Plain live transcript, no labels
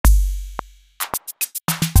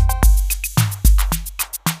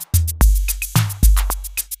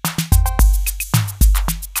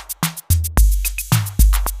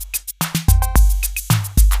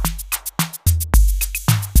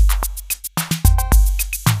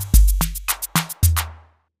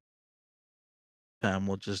pen.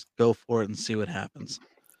 We'll just go for it and see what happens.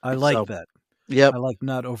 I like So, that. yep, I like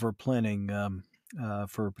not over planning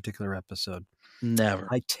for a particular episode. never.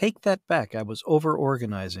 I take that back. I was over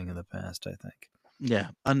organizing in the past, I think. Yeah,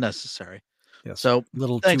 unnecessary. Yes. So,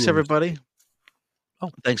 Little thanks too everybody. OCD.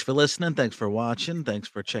 Oh, Thanks for listening. Thanks for watching. Thanks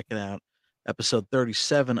for checking out episode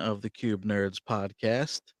 37 of the Cube Nerds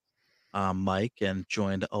podcast. I'm Mike, and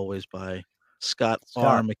joined always by Scott R.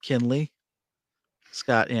 Scott. McKinley.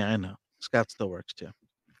 Scott, yeah, I know. Scott still works too. So,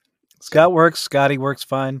 Scott works. Scotty works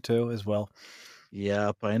fine too, as well.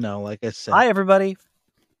 yep, I know. Like I said, Hi, everybody.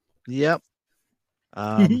 yep.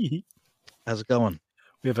 We How's it going?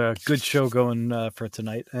 have a good show going for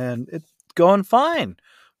tonight, and it's going fine.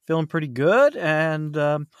 Feeling pretty good, and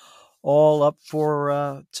all up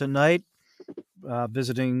for tonight.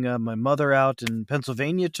 Visiting my mother out in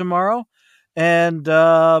Pennsylvania tomorrow, and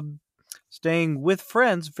staying with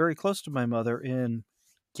friends very close to my mother in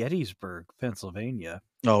Gettysburg, Pennsylvania.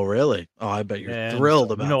 Oh, really? Oh, I bet you're And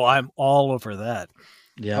thrilled about that. I'm all over that.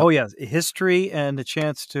 Yeah. Oh, yeah, history and a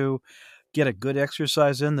chance to get a good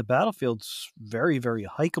exercise in. The battlefield's very, very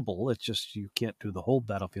hikeable. It's just you can't do the whole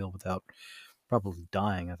battlefield without probably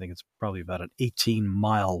dying. I think it's probably about an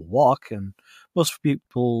 18-mile walk, and most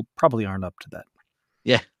people probably aren't up to that.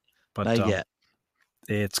 Yeah, But I get.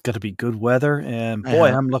 it's going to be good weather, and I boy,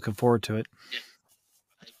 have. I'm looking forward to it.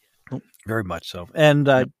 Oh, Very much so. And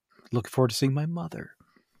I yep. looking forward to seeing my mother.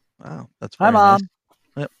 Wow, that's Hi, very nice. Mom.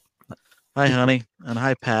 Yep. Hi, honey, and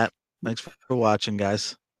hi, Pat. Thanks for watching,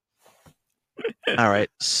 guys. All right,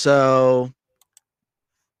 so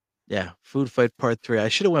yeah, Food Fight Part 3. I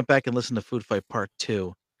should have went back and listened to Food Fight Part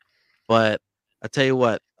 2, but I tell you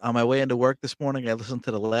what, on my way into work this morning, I listened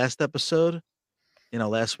to the last episode,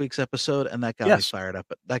 last week's episode, and that got me Yes, fired up.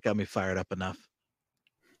 That got me fired up enough.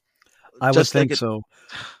 I would Just like think it. so.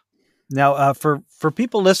 Now, for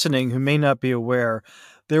people listening who may not be aware,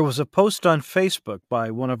 there was a post on Facebook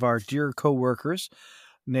by one of our dear coworkers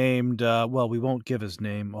named, well, we won't give his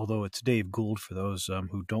name, although it's Dave Gould for those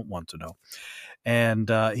who don't want to know. And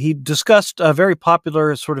he discussed a very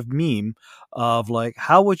popular sort of meme of like,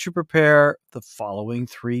 how would you prepare the following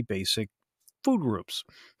 3 basic food groups,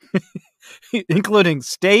 including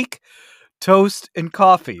steak, toast, and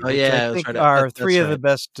coffee, Oh which I yeah, that's think right. are 3 That's of the right.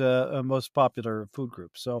 best, most popular food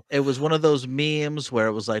groups. So, It was one of those memes where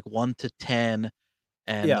it was like 1 to 10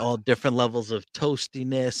 and yeah, all different levels of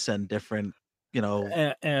toastiness and different, you know,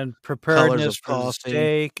 and colors preparedness of for the coffee.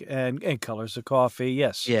 steak and colors of coffee.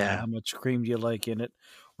 Yes, Yeah. how much cream do you like in it,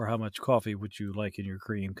 or how much coffee would you like in your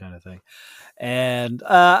cream, kind of thing. And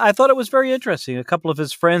I thought it was very interesting. A couple of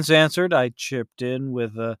his friends answered. I chipped in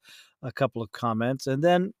with a couple of comments, and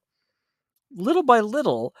then little by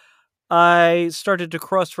little, I started to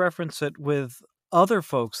cross-reference it with other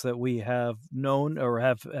folks that we have known or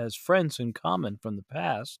have as friends in common from the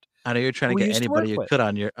past I know you're trying who to we get used to work anybody you with. could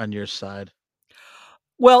on your side.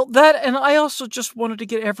 Well, that, and I also just wanted to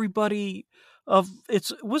get everybody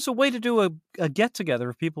it was a way to do a get together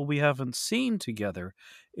of people we haven't seen together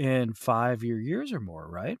in 5 years or more,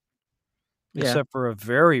 right? Yeah. Except for a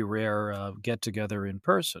very rare get together in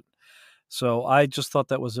person. So I just thought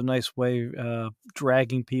that was a nice way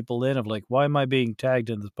dragging people in of like, why am I being tagged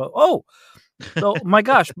in this? Oh, oh my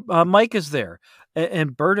gosh, Mike is there,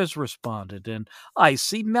 and Bert has responded, and I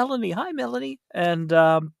see Melanie. Hi, Melanie, and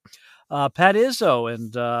Pat Izzo,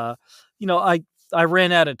 and I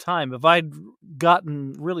ran out of time. If I'd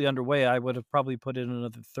gotten really underway, I would have probably put in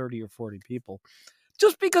another 30 or 40 people,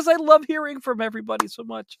 just because I love hearing from everybody so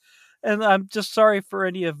much. And I'm just sorry for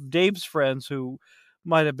any of Dave's friends who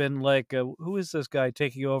might have been like, who is this guy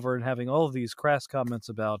taking over and having all of these crass comments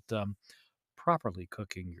about properly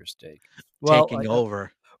cooking your steak? Well, Taking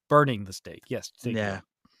over. burning the steak. Yes, taking Yeah. over.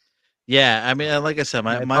 Yeah, I mean, like I said,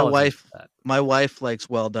 My my apologies wife for that. my wife likes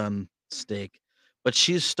well done steak, but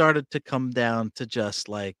she's started to come down to just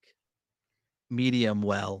like medium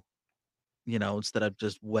well, instead of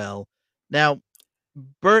just well. Now,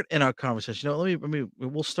 Bert in our conversation,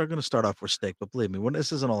 we'll gonna start off with steak, but believe me,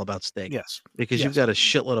 this isn't all about steak Yes. because you've Yes. got a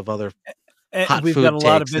shitload of other And hot we've got a food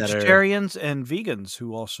lot of takes that are. vegetarians and vegans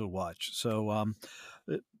who also watch. So,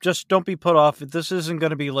 just don't be put off. This isn't going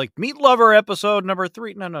to be like Meat Lover episode number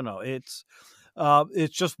 3. No, no, no. It's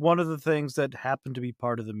just one of the things that happened to be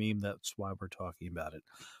part of the meme. That's why we're talking about it.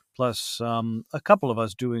 Plus, a couple of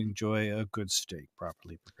us do enjoy a good steak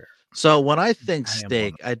properly prepared. So when I think I am one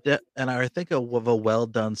steak, of I think of a well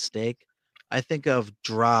done steak, I think of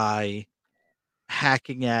dry,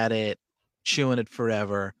 hacking at it, chewing it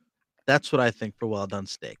forever. That's what I think for well done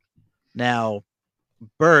steak. Now,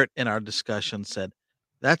 Bert in our discussion said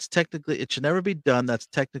that's technically it should never be done. That's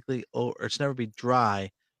technically or it should never be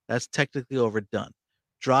dry. That's technically overdone.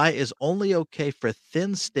 Dry is only okay for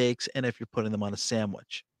thin steaks and if you're putting them on a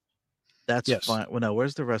sandwich. That's Yes. fine. Well, no,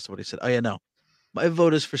 where's the rest of what he said? Oh, yeah, no. My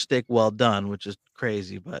vote is for steak well done, which is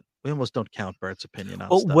crazy, but we almost don't count Bert's opinion on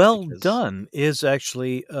Well, stuff well because done is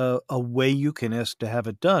actually a way you can ask to have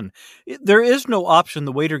it done. There is no option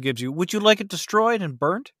the waiter gives you. Would you like it destroyed and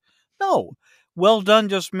burnt? No. Well done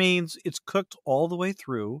just means it's cooked all the way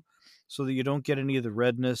through so that you don't get any of the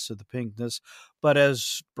redness or the pinkness. But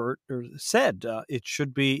as Bert said, it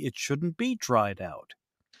shouldn't be dried out.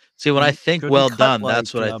 see, when And I it think shouldn't well cut done, like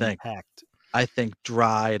that's what I think. hacked. I think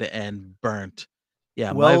dried and burnt.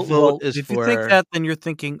 Yeah, my vote Well, is if you think for that, then you're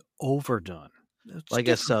thinking overdone. It's I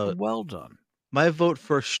guess different so. from well done. My vote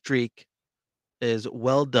for streak is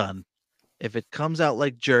well done. If it comes out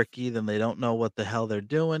like jerky, then they don't know what the hell they're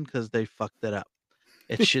doing because they fucked it up.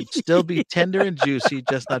 It should still be tender and juicy,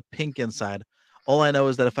 just not pink inside. All I know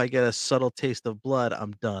is that if I get a subtle taste of blood,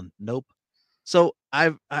 I'm done. Nope. So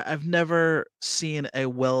I've never seen a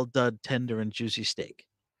well done tender and juicy steak.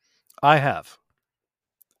 I have.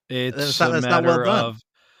 Then It's it's not a that's not well matter done. of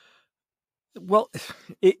well,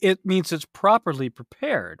 it means it's properly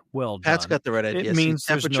prepared, well Pat's done. got the right It idea. See, means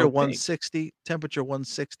there's no pink. temperature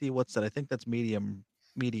 160. What's that? I think that's medium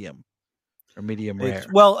or medium It's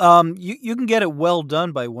rare. well, you can get it well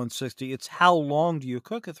done by 160. It's how long do you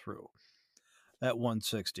cook it through at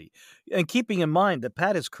 160? And keeping in mind that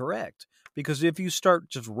Pat is correct, because if you start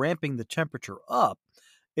just ramping the temperature up,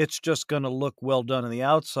 it's just gonna look well done on the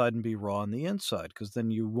outside and be raw on the inside, because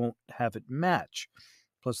then you won't have it match.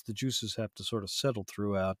 Plus, the juices have to sort of settle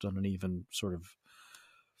throughout on an even sort of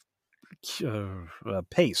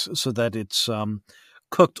pace, so that it's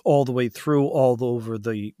cooked all the way through, all over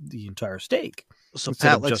the entire steak, So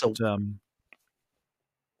instead of just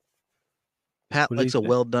Pat what did he likes a say?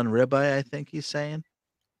 well done ribeye, I think he's saying.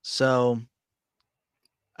 So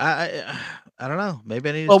I don't know. Maybe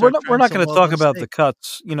I need to Well, start we're trying not some going to well talk done about the steak.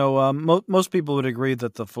 cuts. Most people would agree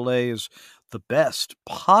that the fillet is the best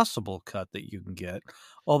possible cut that you can get.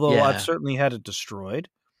 Although I've Yeah. certainly had it destroyed,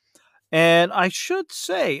 and I should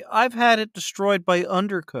say I've had it destroyed by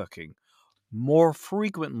undercooking more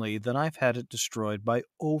frequently than I've had it destroyed by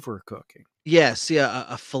overcooking. Yeah, see,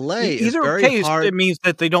 a fillet is Either very case, hard it means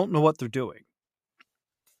that they don't know what they're doing.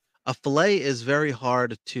 a fillet is very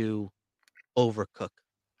hard to overcook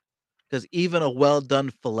because even a well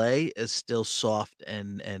done fillet is still soft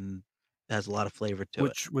and has a lot of flavor to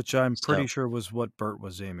it. Which I'm pretty So, sure was what Bert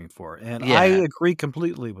was aiming for, and I yeah. agree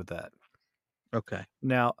completely with that. Okay.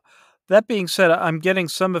 Now, that being said, I'm getting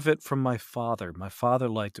some of it from my father. My father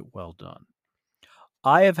liked it well done.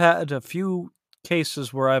 I have had a few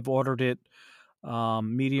cases where I've ordered it,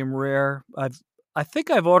 medium rare. I think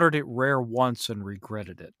I've ordered it rare once and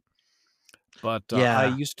regretted it. But, I Yeah.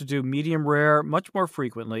 used to do medium rare much more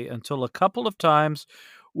frequently until a couple of times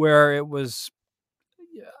where it was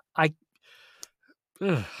yeah, I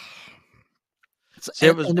ugh. See,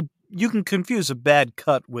 it was You can confuse a bad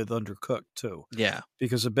cut with undercooked too, yeah.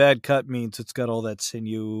 because a bad cut means it's got all that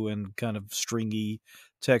sinew and kind of stringy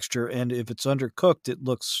texture, and if it's undercooked, it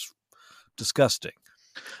looks disgusting.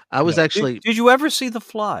 I was actually Did you ever see The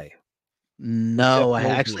Fly with Jeff no, I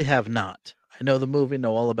actually Goldblum? have not. I know the movie,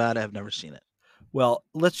 know all about it, I've never seen it. Well,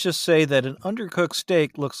 let's just say that an undercooked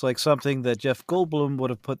steak looks like something that Jeff Goldblum would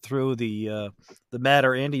have put through the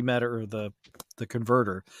antimatter, or the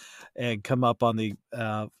converter, and come up on the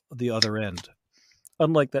other end.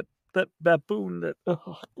 Unlike that baboon that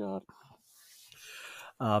oh god.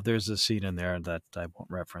 There's a scene in there that I won't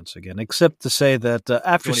reference again, except to say that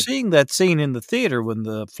after When he seeing that scene in the theater when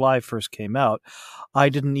The Fly first came out, I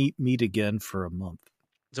didn't eat meat again for a month.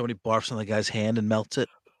 so when he barfs on the guy's hand and melts it?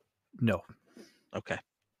 No, Okay.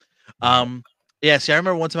 no. Yeah, see, I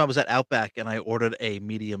remember one time I was at Outback and I ordered a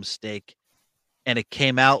medium steak and it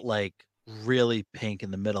came out like really pink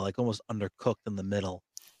in the middle, like almost undercooked in the middle.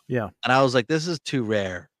 Yeah. And I was like, this is too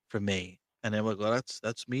rare for me. And they're like, well,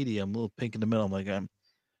 that's medium, a little pink in the middle. I'm like, all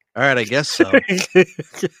right, I guess so.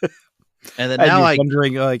 And then And now you're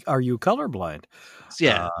wondering, like, are you colorblind?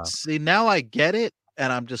 yeah, see, now I get it.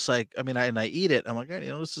 And I'm just like, I mean, I eat it. I'm like, "Hey,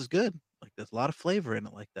 this is good. Like, there's a lot of flavor in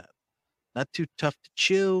it like that. Not too tough to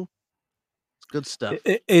chew. It's good stuff.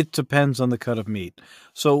 It depends on the cut of meat.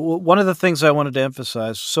 So one of the things I wanted to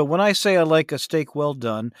emphasize. So when I say I like a steak well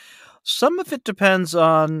done, some of it depends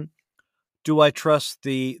on, do I trust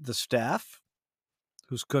the staff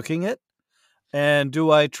who's cooking it, and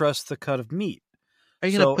do I trust the cut of meat? Are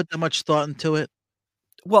you gonna So, put that much thought into it?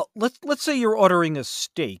 well, let's say you're ordering a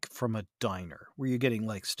steak from a diner where you're getting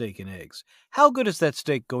like steak and eggs. How good is that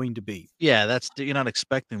steak going to be? Yeah, that's you're not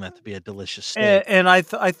expecting that to be a delicious steak. And I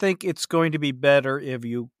think it's going to be better if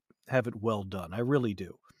you have it well done. I really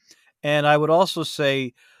do. And I would also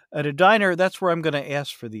say at a diner, that's where I'm gonna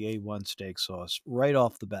ask for the A1 steak sauce right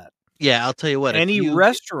off the bat. Yeah, I'll tell you what, Any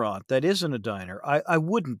restaurant that isn't a diner, I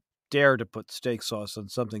wouldn't dare to put steak sauce on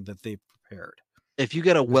something that they've prepared if you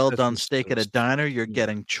get a because well that's done just steak at a diner, you're yeah.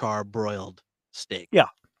 getting char-broiled steak. Yeah,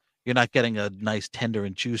 You're not getting a nice tender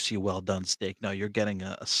and juicy well done steak. No, you're getting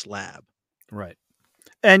a slab. right.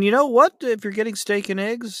 And you know what? If you're getting steak and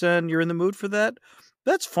eggs and you're in the mood for that,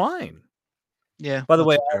 that's fine. Yeah, By the not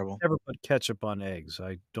way, too I terrible. never put ketchup on eggs.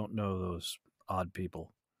 I don't know those odd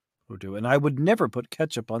people who do, and I would never put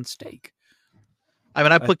ketchup on steak. I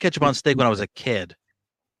mean, I I put ketchup think on steak when I was it's a kid.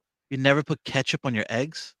 You never put ketchup on your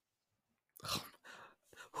eggs?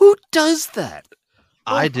 who does that?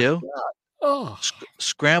 I Oh my do. god. Oh.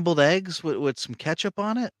 Scrambled eggs with some ketchup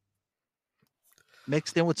on it,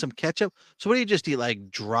 mixed in with some ketchup. So what do you just eat, like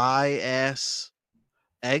dry ass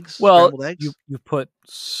eggs, Well, scrambled you eggs? you put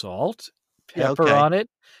salt, Yeah, pepper okay. on it,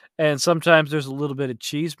 and sometimes there's a little bit of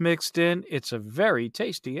cheese mixed in. It's a very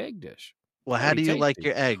tasty egg dish. Well, how Very do you like tasty.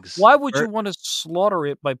 your eggs? Why would you wanna slaughter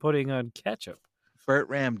it by putting on ketchup? Burt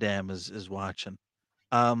Ramdam is watching.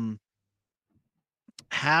 Um,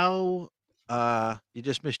 how you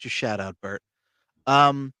just missed your shout out, Bert.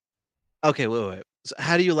 Um, okay, wait. So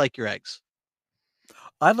how do you like your eggs?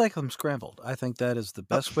 I like them scrambled. I think that is the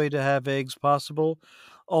Uh, best way to have eggs possible.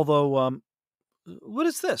 Although, what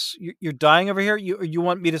is this? You're dying over here? You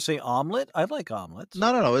want me to say omelet? I like omelets.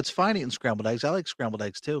 no, it's fine eating scrambled eggs. I like scrambled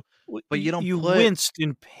eggs too. W But you don't you put winced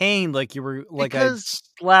in pain like you were like I'd because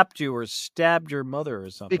slapped you or stabbed your mother or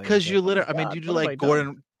something. It's like, you "Oh my I mean, god, what have I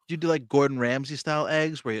done?" Do you do like Gordon Ramsay style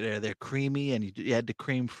eggs where they're creamy and you add the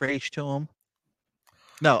cream fraiche to them?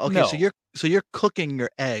 No, okay, No. so you're cooking your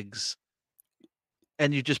eggs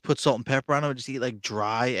and you just put salt and pepper on them and just eat like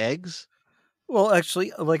dry eggs? Well,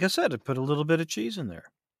 actually, like I said, I put a little bit of cheese in there.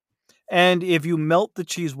 And if you melt the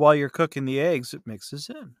cheese while you're cooking the eggs, it mixes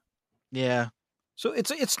in. Yeah. So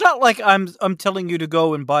it's not like I'm telling you to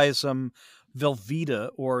go and buy some Velveeta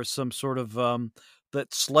or some sort of,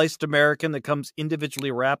 that sliced American that comes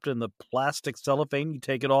individually wrapped in the plastic cellophane. You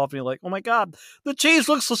take it off and you're like, "Oh my god, the cheese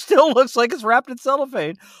still looks like it's wrapped in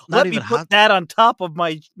cellophane. Not Let me even put hot that on top of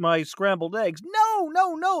my scrambled eggs." No,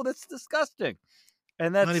 no, no, that's disgusting.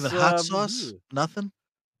 And not even that's, hot sauce? ugh. Nothing?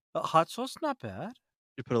 Hot sauce, not bad.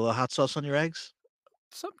 You put a little hot sauce on your eggs?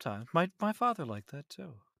 Sometimes. My father liked that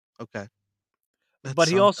too. Okay. That's But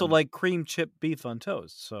he also something. liked cream chip beef on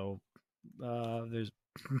toast, so, there's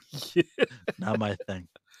Not my thing.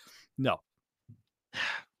 no.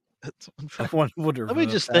 I'm I trying wonder let me if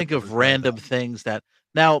just that's think ever of tried that. random things that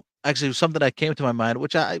now, actually, something that came to my mind,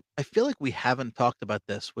 which I feel like we haven't talked about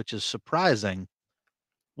this, which is surprising.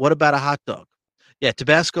 What about a hot dog? Yeah,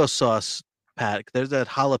 Tabasco sauce, Pat. There's that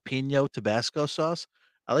jalapeno Tabasco sauce.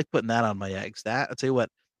 I like putting that on my eggs. That I'll tell you what,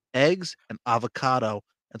 eggs and avocado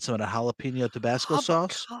and some of the jalapeno Tabasco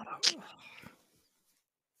sauce. Avocado.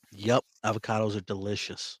 Yep, avocados are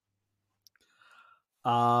delicious.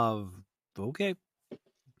 Uh, okay.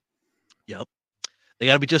 Yep. They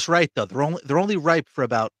gotta be just right though. They're only ripe for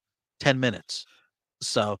about 10 minutes.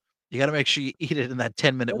 So you gotta make sure you eat it in that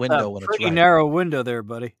 10-minute That's a window when it's pretty ripe. narrow window there,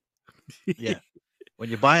 buddy. Yeah. When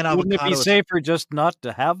you buy an Wouldn't it be avocado, it's safer just not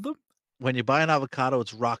to have them? when you buy an avocado,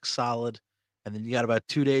 it's rock solid, and then you got about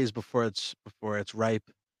 2 days before it's ripe,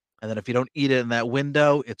 and then if you don't eat it in that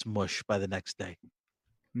window, it's mush by the next day.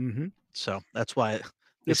 Mhm. So that's why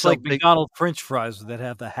they It's sell like big McDonald's french fries that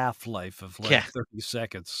have the half-life of, yeah, like, 30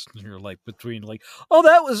 seconds. You're, like, between, like, "Oh,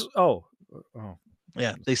 that was oh."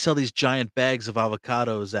 yeah, they sell these giant bags of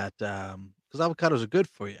avocados at, because avocados are good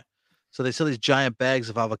for you. So they sell these giant bags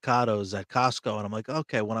of avocados at Costco, and I'm like,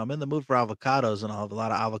 "Okay, when I'm in the mood for avocados and I'll have a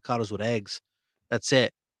lot of avocados with eggs, that's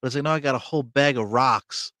it." But it's like, "No, I got a whole bag of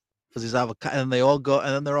rocks because these avocado and they all go and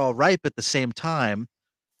then they're all ripe at the same time."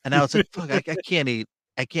 And now it's like, "Fuck, I can't eat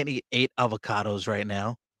 8 avocados right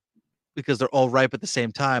now because they're all ripe at the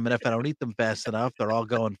same time, and if I don't eat them fast enough, they're all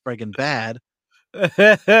going friggin' bad."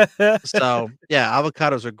 So, yeah,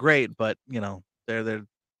 avocados are great, but, they're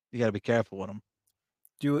you gotta be careful with them.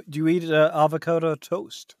 Do you eat, avocado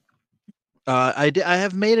toast? I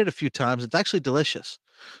have made it a few times, it's actually delicious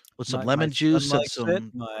with some My lemon son juice and likes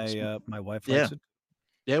it, some my wife yeah, likes it.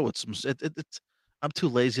 yeah, with some s it's I'm too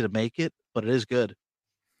lazy to make it, but it is good.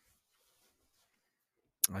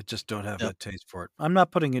 I just don't have Yep. a taste for it. I'm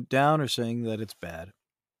not putting it down or saying that it's bad.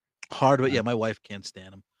 Hard, yeah, I my wife can't stand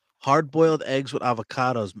stand them. Hard-boiled eggs with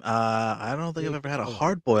avocados, I don't think I've big ever had a oh.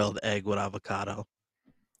 hard-boiled egg with avocado.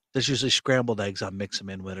 There's usually scrambled eggs I mix them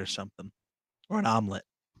in with or something, or an omelet.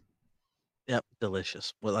 Yep,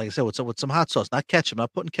 delicious. Well, like I said, with some hot sauce, not ketchup,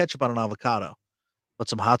 not putting ketchup on an avocado, But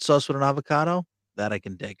some hot sauce with an avocado, that I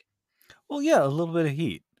can dig. Well, yeah, a little bit of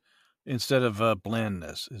heat instead of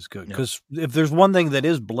blandness is good. Yeah. Because if there's one thing that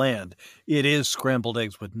is bland, it is scrambled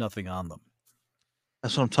eggs with nothing on them.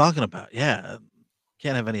 That's what I'm talking about. Yeah.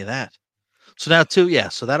 Can't have any of that. So now too, yeah.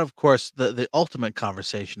 So that of course the ultimate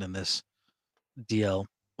conversation in this deal.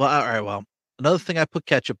 Well, all right. Well, another thing I put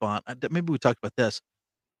ketchup on. Maybe we talked about this.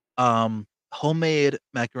 Homemade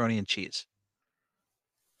macaroni and cheese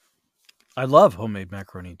I love homemade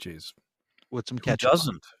macaroni and cheese. with some Who ketchup on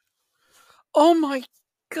it. doesn't? Oh my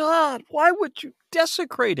god! Why would you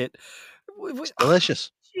desecrate it? It's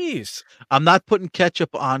delicious. Jeez. I'm not putting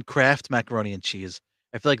ketchup on Kraft macaroni and cheese.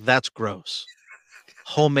 I feel like that's gross.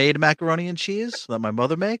 Homemade macaroni and cheese that my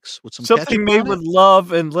mother makes with some ketchup Something made on with it.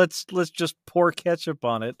 love, and let's just pour ketchup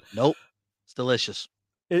on it. Nope. It's delicious.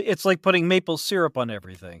 It's like putting maple syrup on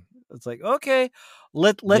everything. It's like, okay,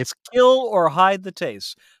 Maple, let's kill or hide the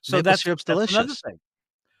taste. So maple syrup's that's another delicious. thing.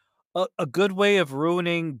 A good way of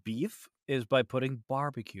ruining beef is by putting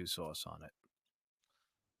barbecue sauce on it,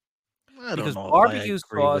 I don't because know if I barbecue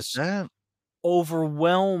agree with sauce that.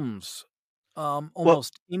 overwhelms, Well,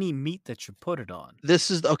 almost any meat that you put it on.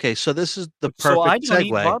 this is okay. So this is the So I perfect don't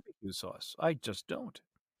eat segue. barbecue sauce. I just don't.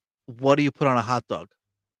 What do you put on a hot dog?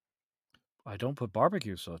 I don't put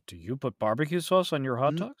barbecue sauce. Do you put barbecue sauce on your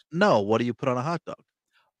hot dogs? No. What do you put on a hot dog?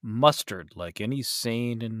 Mustard, like any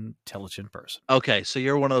sane, intelligent person. Okay, so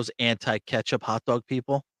you're one of those anti-ketchup hot dog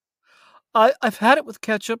people? I've had it with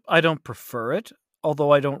ketchup. I don't prefer it,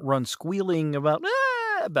 although I don't run squealing about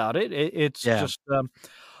it. It's Yeah. just,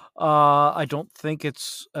 I don't think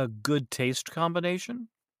it's a good taste combination.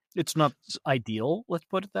 It's not S ideal, let's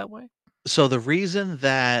put it that way. So the reason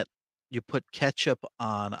that you put ketchup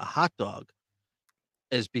on a hot dog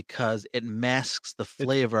is because it masks the It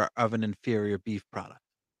flavor of an inferior beef product.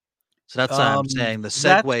 So that's why I'm um, saying the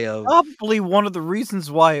that's segue of probably one of the reasons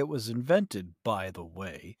why it was invented, by the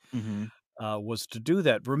way, mhm. was to do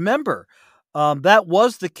that. Remember, that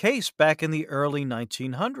was the case back in the early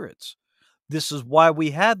 1900s. This is why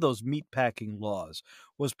we had those meatpacking laws,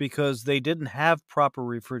 was because they didn't have proper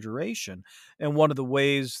refrigeration, and one of the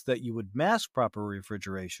ways that you would mask proper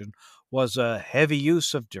refrigeration was a heavy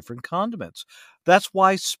use of different condiments. That's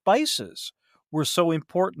why spices were so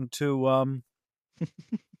important to,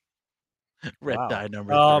 Red wow. dye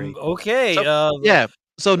number 3. Okay, So yeah,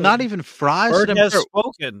 so uh, not even fries, bird and I'm has sure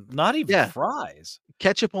spoken, not even yeah, fries.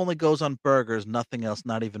 ketchup only goes on burgers, nothing else,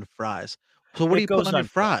 not even fries. So what do It you put goes on your on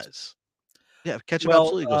fries. fries? Yeah, ketchup Well,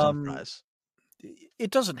 absolutely goes on fries.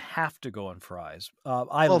 it doesn't have to go on fries.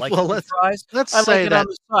 I Well, like it well, with fries. let's I like say it on that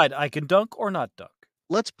the side. I can dunk or not dunk.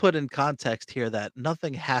 let's put in context here that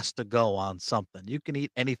nothing has to go on something. You can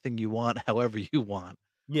eat anything you want, however you want.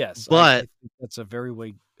 Yes, I But think that's a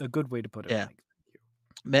good way to put it, yeah, Mike. Thank you.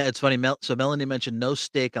 it's funny. So Melanie mentioned no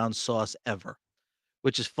steak on sauce ever,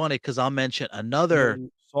 which is funny because I'll mention another No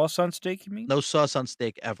sauce on steak, you mean? no sauce on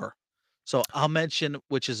steak ever. So I'll mention,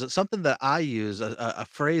 which is something that I use, a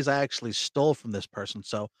phrase I actually stole from this person.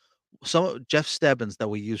 So some Jeff Stebbins that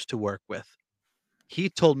we used to work with, he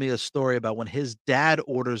told me a story about when his dad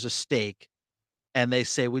orders a steak and they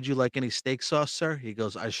say, "Would you like any steak sauce, sir?" He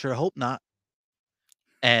goes, "I sure hope not."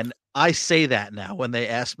 And I say that now when they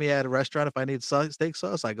ask me at a restaurant if I need steak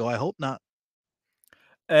sauce, I go, "I hope not."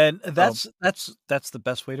 And So that's the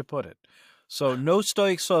best way to put it. So no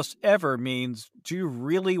steak sauce ever means, do you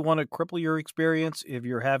really wanna cripple your experience if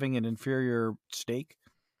you're having an inferior steak?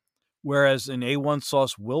 Whereas an A1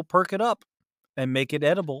 sauce will perk it up and make it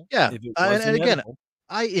edible yeah, if it and wasn't again, edible.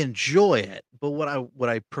 I enjoy it, but would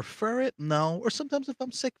I prefer it? No. Or sometimes if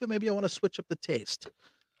I'm sick, then maybe I want to switch up the taste.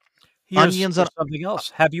 Onions on Here's something else.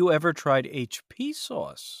 Have you ever tried HP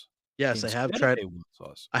sauce yes, instead of A1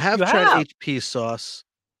 sauce? I have You tried have? HP sauce.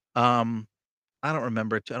 Um, I don't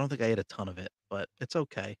remember it. I don't think I ate a ton of it, but it's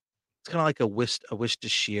okay. It's kinda like a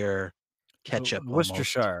Worcestershire ketchup almost.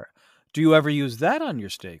 Worcestershire. Do you ever use that on your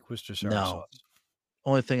steak, Worcestershire No. sauce?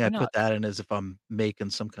 Only thing Why I not? put that in is if I'm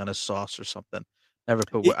making some kinda sauce or something. Never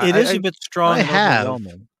put It is a bit and I strong and have.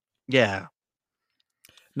 overwhelming. Yeah.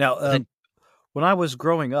 Now, I think when I was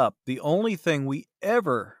growing up, the only thing we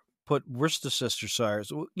ever put Worcestershire,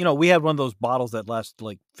 we had one of those bottles that lasted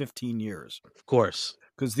like 15 years. of course.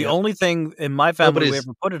 Because the Yep. only thing in my family we Nobody's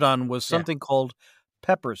ever put it on was yeah. something called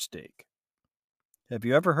pepper steak. Have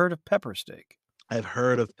you ever heard of pepper steak? I've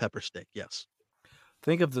heard of pepper steak, yes.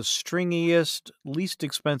 Think of the stringiest, least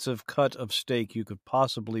expensive cut of steak you could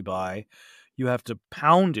possibly buy. You have to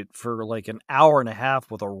pound it for like an hour and a half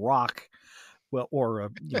with a rock, well, or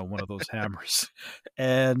one of those hammers.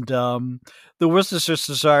 And the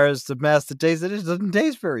Worcestershire is the mass that tastes it. It doesn't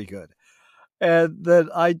taste very good. And then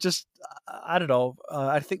I don't know.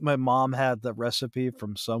 I think my mom had the recipe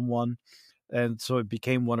from someone, and so it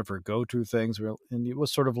became one of her go-to things. And it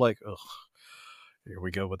was sort of like, ugh, here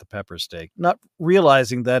we go with the pepper steak. Not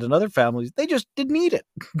realizing that in other families, they just didn't eat it.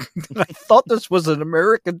 I thought this was an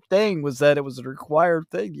American thing, was that it was a required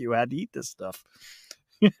thing. You had to eat this stuff.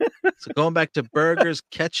 So going back to burgers,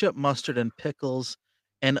 ketchup, mustard, and pickles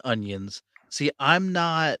and onions. See, I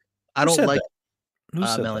Who don't said like that? Who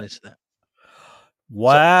said that? Melanie said that.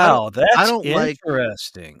 So Wow, I that's don't like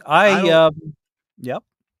interesting. I don't Yep.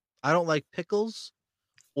 I don't like pickles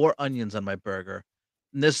or onions on my burger.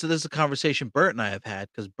 And this is a conversation Bert and I have had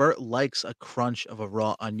because Bert likes a crunch of a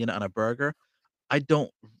raw onion on a burger. I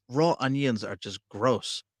don't. Raw onions are just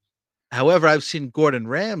gross. However, I've seen Gordon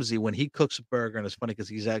Ramsay when he cooks a burger, and it's funny because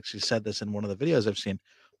he's actually said this in one of the videos I've seen.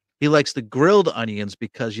 He likes the grilled onions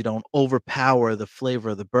because you don't overpower the flavor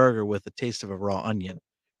of the burger with the taste of a raw onion,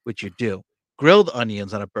 which you do. Grilled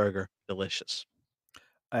onions on a burger, delicious.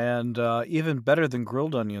 And even better than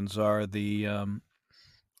grilled onions are the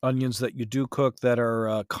onions that you do cook that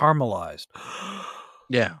are caramelized.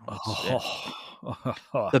 Yeah, yeah.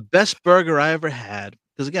 Oh. The best burger I ever had,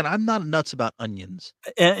 because again, I'm not nuts about onions.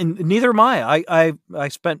 And neither am I. I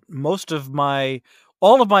spent most of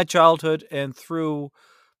all of my childhood and through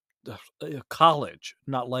college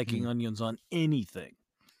not liking Mhm. onions on anything.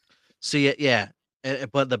 See, yeah,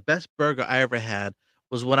 but the best burger I ever had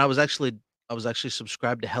was when I was actually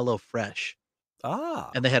subscribed to HelloFresh,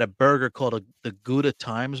 Ah, and they had a burger called the Gouda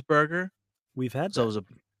Times burger. we've had So it that.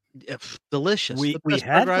 was delicious, the We best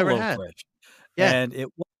had burger I ever had. HelloFresh, Yeah, and it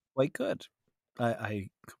was quite good. I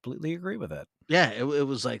completely agree with that. yeah, it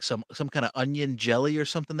was like some kinda onion jelly or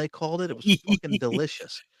something they called it. It was fucking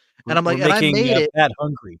delicious, and I'm We're like, and I making, made it. Pat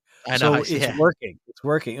hungry. I know, So it's yeah, working, it's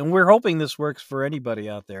working, and we're hoping this works for anybody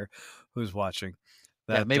out there who's watching,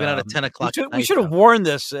 yeah, that, maybe not at 10 o'clock at we night should have though. warned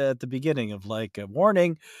this at the beginning of, like, a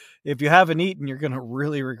warning, if you haven't eaten, you're gonna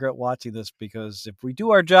really regret watching this, because if we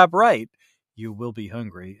do our job right, you will be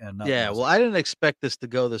hungry and not Yeah, well, nauseous. I didn't expect this to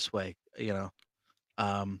go this way,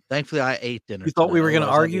 thankfully, I ate You dinner thought we tonight, were gonna otherwise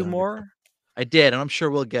I'd be argue hungry too. more? I did, and I'm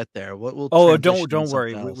sure we'll get there. We'll Oh, transition into don't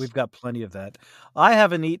worry, something else. we've got plenty of that. I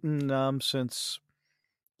haven't eaten, since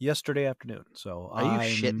yesterday afternoon, so Are you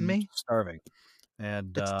shitting I'm me? starving.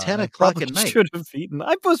 And, It's 10 I o'clock probably at night. should have eaten.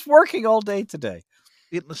 I was working all day today.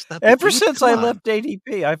 Let's stop to Ever eat? since Come I on. left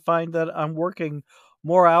ADP, I find that I'm working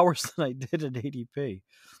more hours than I did at ADP,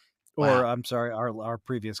 or Wow. I'm sorry, our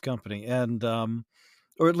previous company, and,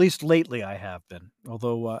 or at least lately I have been,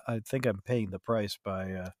 although, I think I'm paying the price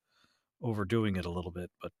by, overdoing it a little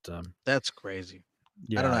bit, but, That's crazy.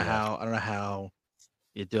 yeah, yeah. I don't know how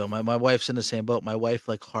you do it. My wife's in the same boat. My wife,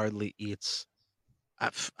 like, hardly eats.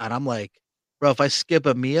 And I'm like, "Bro, if I skip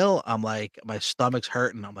a meal, I'm like, my stomach's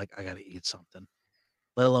hurting." I'm like, "I gotta eat something."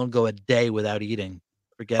 Let alone go a day without eating.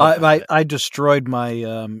 Forget about it. I destroyed my,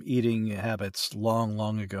 eating habits long,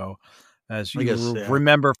 long ago, as I you guess, yeah.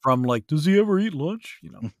 remember from, like, "Does he ever eat lunch?"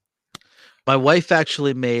 You know? My wife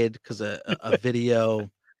actually made because a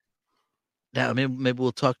video. Now, maybe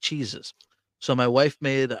we'll talk cheeses. So my wife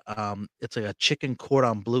made, it's like a chicken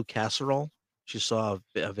cordon bleu casserole. She saw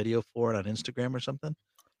a video for it on Instagram or something.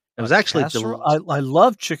 It A was actually casserole? I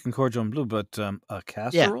love chicken cordon bleu, but, a yeah.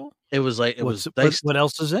 casserole? It was What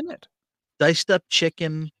else is in it? diced up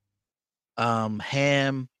chicken,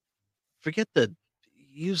 ham, forget the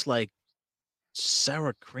use like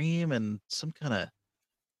sour cream and some kinda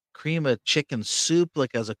cream of chicken soup,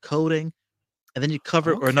 like, as a coating, and then you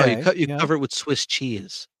cover or no, Okay, you yeah. cover it with Swiss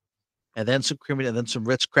cheese, and then some cream and then some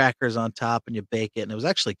Ritz crackers on top, and you bake it, and it was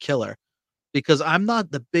actually killer because I'm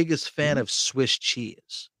not the biggest fan Mhm. of Swiss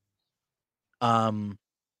cheese. Um,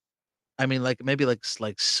 I mean, like, maybe like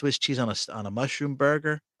Swiss cheese on on a mushroom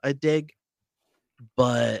burger, I dig,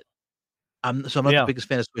 but I'm not the Yeah. biggest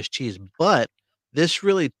fan of Swiss cheese, but this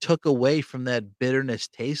really took away from that bitterness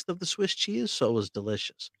taste of the Swiss cheese, so it was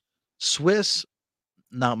delicious. Swiss,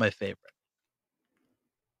 not my favorite.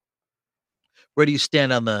 Where do you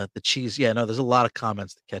stand on the cheese? Yeah, no, there's a lot of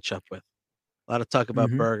comments to catch up with. A lot of talk about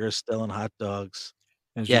Mhm. burgers still and hot dogs.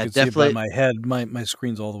 As you Yeah, can see by definitely. my head, my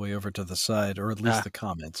screen's all the way over to the side, or at least uh, the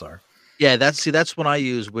comments are. yeah, that's when I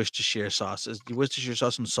use Worcestershire sauce. Is Worcestershire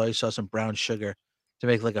sauce and soy sauce and brown sugar to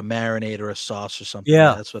make like a marinade or a sauce or something.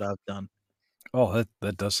 Yeah, Yeah. that's what I've done. Oh,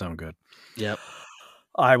 that does sound good. Yep,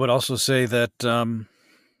 I would also say that,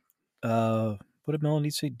 what did Melanie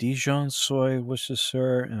say? Dijon, soy,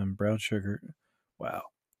 Worcestershire, and brown sugar. Wow.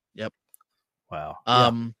 yep. Wow. Yeah.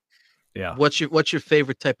 Um, Yeah. what's your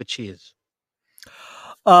favorite type of cheese?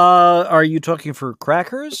 Are you talking for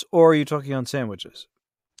crackers or are you talking on sandwiches?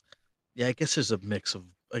 Yeah, I guess there's a mix of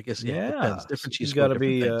I guess, yeah, Yeah, depends. so Different cheese you for gotta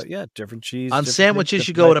different be, things. yeah, different cheese, On different things, sandwiches,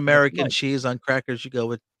 you different go with nights, different American life. cheese. On crackers, you go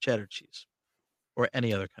with cheddar cheese or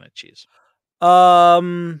any other kind of cheese.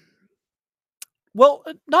 Um, well,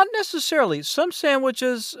 not necessarily. Some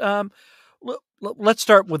sandwiches, let's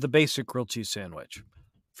start with the basic grilled cheese sandwich.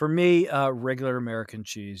 For me, regular American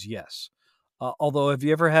cheese, yes. Although, have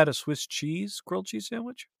you ever had a Swiss cheese grilled cheese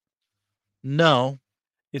sandwich? No,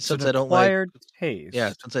 It's an since I don't like acquired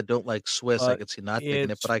yeah, taste, since I don't like Swiss, I but could see not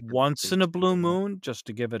taking it, but it's I could once see in a blue choosing one. moon just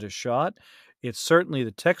to give it a shot. It's certainly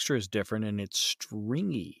the texture is different and it's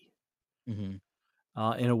stringy. Mhm.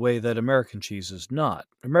 In a way that American cheese is not.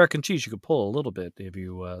 American cheese, you could pull a little bit if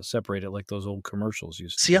you separate it like those old commercials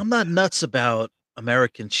used to See, do. I'm not nuts about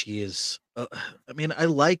American cheese. I mean, I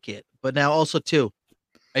like it, but now also too,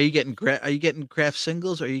 are you getting Kraft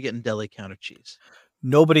singles or are you getting deli counter cheese?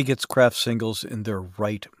 Nobody gets Kraft singles in their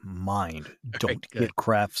right mind. Alright, Don't good. get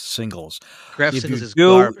Kraft singles. Kraft If singles you is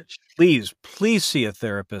do, garbage. please see a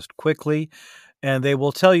therapist quickly, and they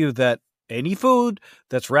will tell you that any food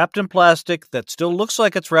that's wrapped in plastic that still looks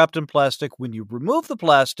like it's wrapped in plastic, when you remove the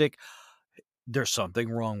plastic, there's something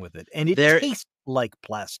wrong with it, and it There tastes like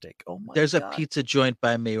plastic. Oh my there's a god. pizza joint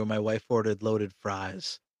by me where my wife ordered loaded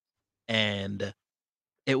fries, and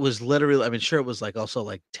it was literally I mean, sure, it was, like, also,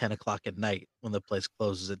 like, 10 o'clock at night when the place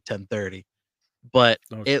closes at 10:30, but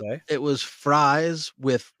Okay. it was fries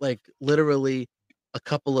with, like, literally a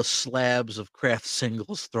couple of slabs of Kraft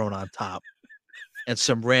singles thrown on top, and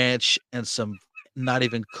some ranch and some not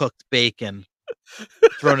even cooked bacon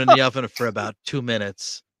thrown in the oven for about 2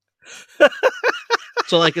 minutes.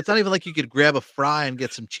 So, like, it's not even like you could grab a fry and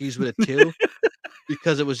get some cheese with it too,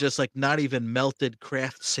 because it was just, like, not even melted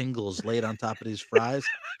Kraft singles laid on top of these fries.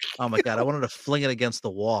 Oh my god, I wanted to fling it against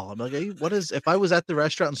the wall. I'm like, "Hey, what is" if I was at the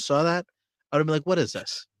restaurant and saw that, I would've been like, "What is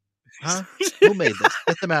this? Huh? Who made this?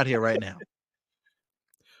 Get them out here right now."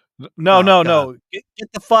 No, Oh no, god. no.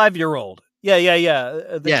 Get the 5-year-old. Yeah, yeah,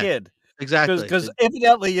 yeah, the Yeah, kid. exactly. Because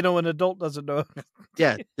evidently, an adult doesn't know.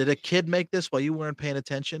 Yeah, did a kid make this while you weren't paying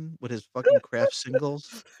attention with his fucking Kraft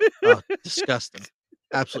singles? Oh, disgusting.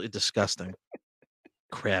 Absolutely disgusting.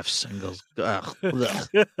 Kraft singles. Ugh, ugh,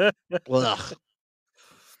 ugh.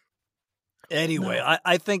 Anyway, No.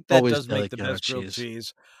 I think that Always does make deli the counter best grilled cheese.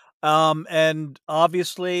 cheese. And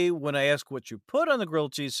obviously, when I ask what you put on the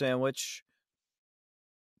grilled cheese sandwich,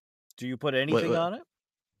 do you put Wait, anything wait, on it?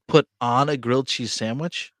 put on a grilled cheese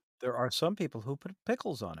sandwich? There are some people who put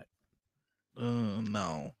pickles on it,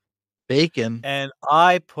 No. Bacon, and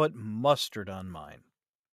I put mustard on mine,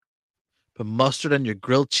 put mustard on your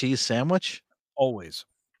grilled cheese sandwich? always,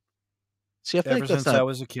 See, I feel like ever that's since I not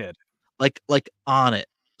was a kid. like on it.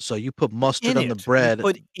 So you put mustard In on the it, you bread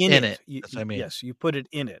put in in it. it. That's what I mean. Yes, you put it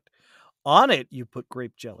in it. On it, you put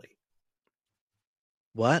grape jelly.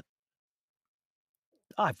 What?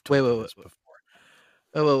 I've Wait, told wait, you wait, this wait, before.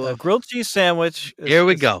 wait, wait, A wait. grilled cheese sandwich Here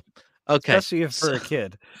we is go. Okay. especially if So for a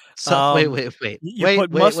kid. so wait, Um, wait, wait. you Wait,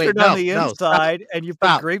 put wait, wait. mustard on No, the no, stop. inside and you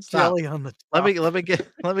put Stop. grape Stop. jelly on the Let me top. let me get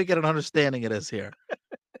let me get an understanding of this here.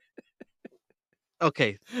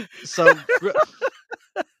 Okay. So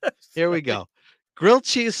here we go. Grilled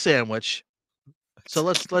cheese sandwich. So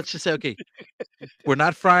let's just say, okay, we're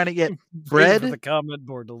not frying it yet. Waiting for Bread, the comment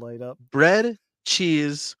board to light up. bread,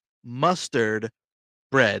 cheese, mustard,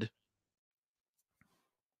 bread,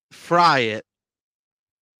 fry it,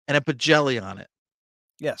 and then put jelly on it.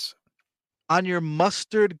 Yes. On your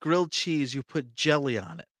mustard grilled cheese, you put jelly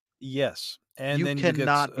on it. Yes. And You then you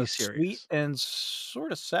get cannot be sweet serious. and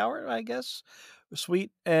sort of sour, I guess.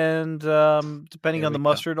 Sweet and depending Here on the we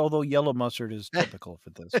go. mustard, although yellow mustard is typical for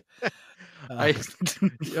this. Uh, I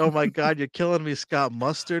oh my god, you're killing me, Scott.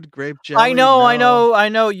 Mustard, grape I jelly? know, I No. know, I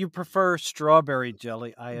know you prefer strawberry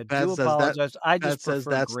jelly. I Pat do says that apologize. I Pat just says prefer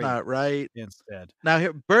that's grape not right. instead. Now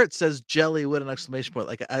here, Bert says jelly with an exclamation point.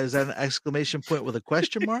 Like, is that an exclamation point with a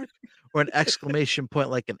question mark, or an exclamation point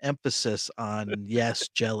like an emphasis on yes,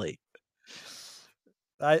 jelly?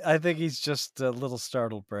 I think he's just a little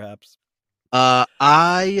startled, perhaps.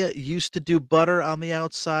 I used to do butter on the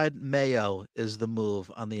outside. Mayo is the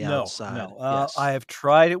move on the No, outside. no. Yes. I have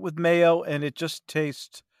tried it with mayo, and it just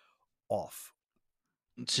tastes off.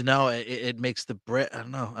 So now it makes the bread. I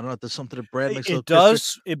don't know. I don't know if there's something to bread makes it a It little crispier.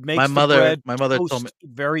 does. It My makes the mother, bread my mother told me. toast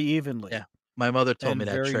very evenly Yeah, my mother told me and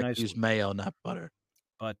that very trick. Use nicely, mayo, not butter.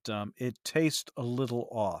 but it tastes a little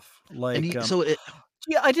off. And Like, so it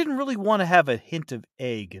yeah, I didn't really want to have a hint of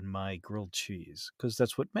egg in my grilled cheese because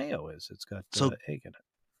that's what mayo is. It's got so egg in it.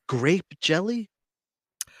 grape jelly.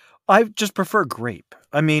 I just prefer grape.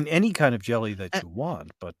 I mean, any kind of jelly Eh, that you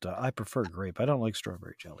want, but I prefer grape. I don't like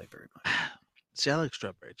strawberry jelly very much. See, I like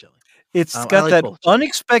strawberry jelly. It's I got like that both jellies.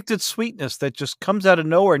 unexpected sweetness that just comes out of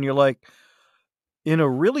nowhere, and you're like, "In a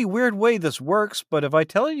really weird way, this works, but if I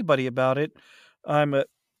tell anybody about it, I'm a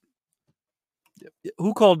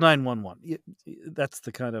who called 911?" That's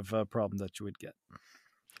the kind of, problem that you would get.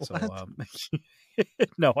 So, What?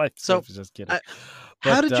 no, I So, was just kidding. I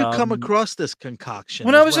how But, did you come across this concoction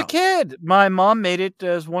when I as was a well? kid, my mom made it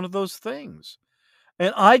as one of those things,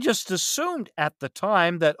 and I just assumed at the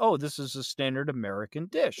time that, "Oh, this is a standard American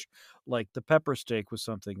dish," like the pepper steak was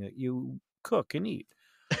something that you cook and eat.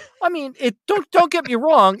 I mean, it don't get me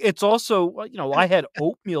wrong, it's also, I had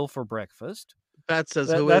oatmeal for breakfast. Pat says,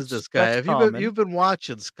 That "Who is that's this guy?" that's Have you been common. you've been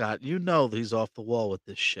watching Scott, you know he's off the wall with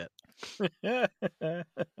this shit. Ugh.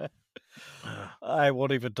 I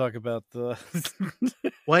won't even talk about the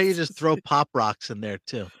Why don't you just throw Pop Rocks in there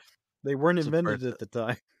too? they weren't Subvert invented at the the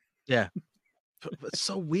time. yeah. But it's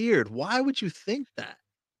so weird. Why would you think that?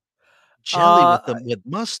 Jelly with Uh, the with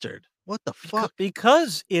mustard. What the becau fuck?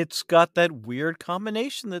 because it's got that weird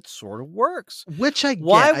combination that sort of works. Which I get.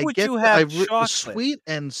 Why I would get you the have chocolate? sweet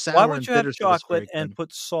and Why sour would and you have bitter stuff is chocolate very and good.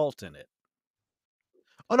 put salt in it?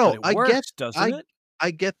 Oh, But no, it works, doesn't it? I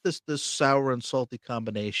get this sour and salty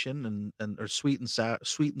combination and or sweet and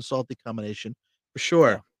salty combination for Yeah.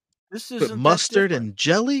 sure. This But isn't that mustard different. and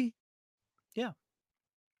jelly? Yeah.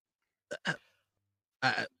 Uh,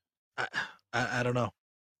 I I I don't know.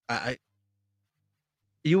 I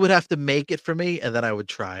you would have to make it for me, and then I would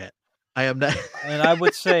try it. I am not And I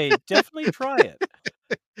would say, definitely try it.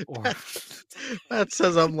 Or Pat Pat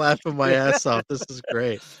says I'm laughing my ass off. This is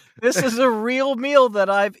great. this is a real meal that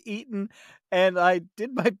I've eaten, and I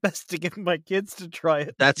did my best to get my kids to try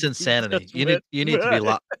it. That's They insanity. just went, You need to be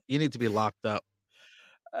locked you need to be locked up.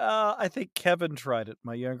 I think Kevin tried it,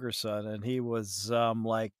 my younger son, and he was,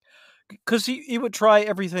 like, because he would try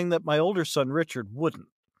everything that my older son, Richard, wouldn't.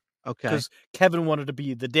 Okay. Because Kevin wanted to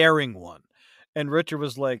be the daring one, and Richard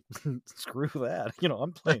was like, "Screw that,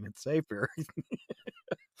 I'm playing it safe here.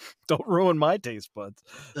 Don't ruin my taste buds."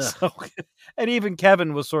 Ugh. So, and even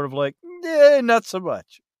Kevin was sort of like, "Eh, not so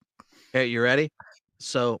much." Okay, you ready?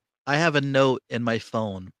 So, I have a note in my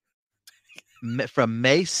phone from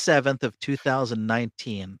May 7th of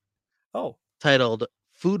 2019 Oh, titled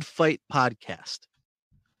 "Food Fight Podcast."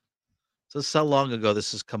 So this is how long ago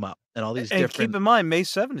this has come up, and all these and keep different in mind, May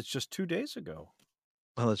 7th, it's just 2 days ago.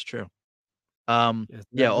 well, that's true. Isn't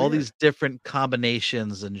Yeah, that all weird? these different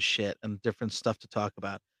combinations and shit and different stuff to talk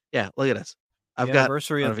about. Yeah, look at this. The I've got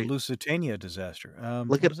anniversary I of the don't know, Lusitania disaster. look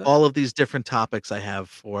What at was that? all of these different topics I have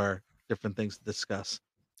for different things to discuss.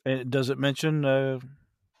 Does it mention,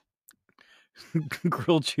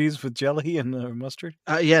 grilled cheese with jelly and, mustard?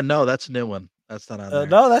 Yeah, no, that's a new one. That's not on there.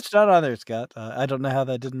 No, that's not on there, Scott. I don't know how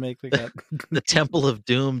that didn't make the cut. The Temple of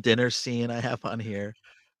Doom dinner scene I have on here.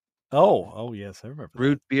 Oh, yes, I remember that.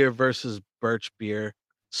 Root beer versus birch beer.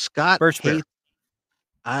 Scott Birch beer. hates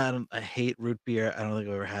I hate root beer. I don't think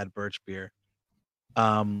I've ever had birch beer.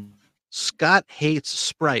 Scott hates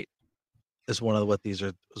Sprite is one of what these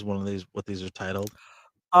are is one of these what these are titled.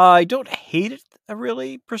 I don't hate it,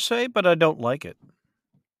 really, per se, but I don't like it.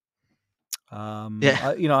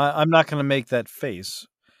 Yeah, I'm not gonna make that face.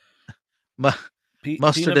 mu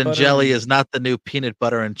mustard Peanut and butter jelly and is not the new peanut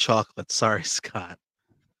butter and chocolate. Sorry, Scott.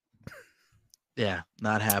 Yeah,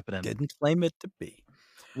 not happening. didn't claim it to be.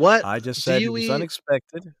 What I just do said it you was eat?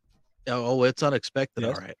 unexpected. Oh, it's unexpected,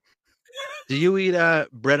 Yes. alright. Do you eat,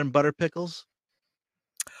 bread and butter pickles?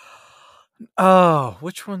 Oh,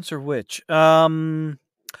 which ones are which? The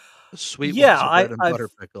sweet Yeah, ones are bread and butter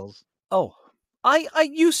pickles. oh, I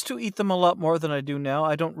used to eat them a lot more than I do now.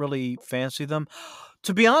 I don't really fancy them.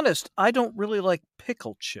 To be honest, I don't really like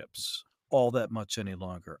pickle chips all that much any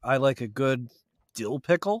longer. I like a good dill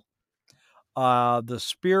pickle. The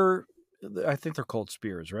spear, I think they're called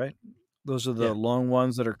spears, right? Those are Yeah. the long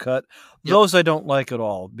ones that are cut. Yep. Those I don't like at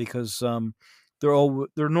all because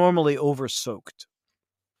they're normally over soaked,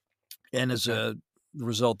 and as Okay. a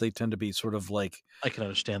result, they tend to be sort of like I can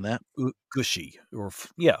understand that. gushy, or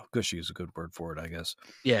yeah, gushy is a good word for it, I guess.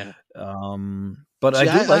 Yeah. But I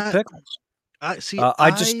See, do like pickles. I see,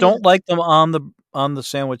 I just don't like them on the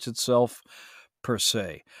sandwich itself per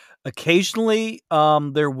se. Occasionally,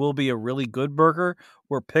 there will be a really good burger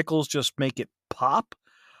where pickles just make it pop.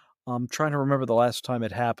 I'm trying to remember the last time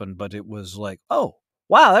it happened, but it was like, "Oh,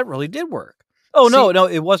 wow, that really did work." Oh, see no,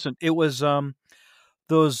 it wasn't. It was,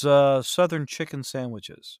 those, southern chicken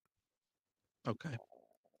sandwiches. okay,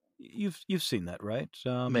 You've seen that, right?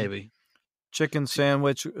 maybe. Chicken See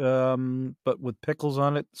sandwich, but with pickles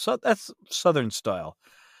on it. So that's southern style.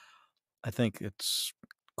 I think it's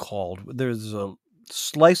called. There's a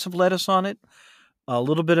slice of lettuce on it, a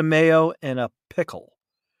little bit of mayo, and a pickle.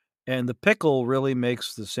 And the pickle really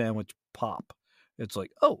makes the sandwich pop. It's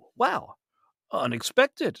like, "Oh, wow,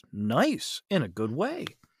 unexpected, nice, in a good way."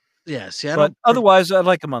 Yeah, see, I But don't otherwise, I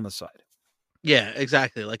like them on the side. yeah,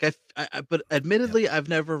 exactly. Like but Yep. admittedly, I've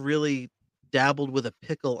never really dabbled with a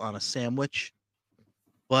pickle on a sandwich,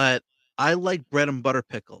 but I like bread and butter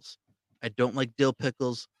pickles. I don't like dill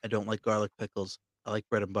pickles. I don't like garlic pickles. I like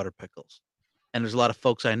bread and butter pickles. And there's a lot of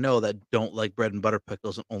folks I know that don't like bread and butter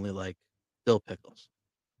pickles and only like dill pickles.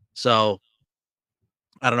 So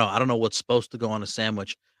I don't know. I don't know what's supposed to go on a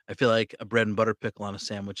sandwich. I feel like a bread and butter pickle on a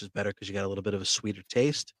sandwich is better because you got a little bit of a sweeter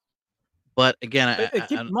taste. But again,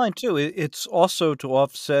 Keep in mind too, it's also to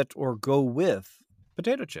offset or go with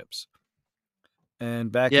potato chips.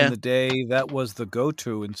 And back in yeah, the day, that was the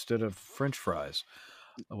go-to instead of French fries.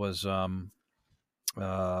 Was uh,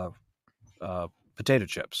 potato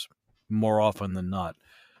chips more often than not.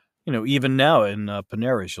 Even now in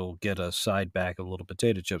Panera's, you'll get a side bag of little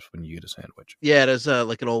potato chips when you get a sandwich. yeah, there's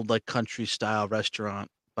like an old like country style restaurant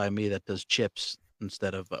by me that does chips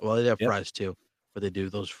instead of well, they have Yep. fries too, but they do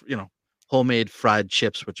those homemade fried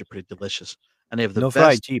chips, which are pretty delicious, and they have the No fried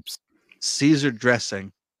best chips. Caesar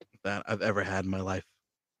dressing that I've ever had in my life.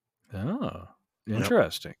 Oh, Yep.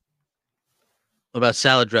 interesting. What about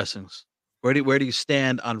salad dressings? Where do you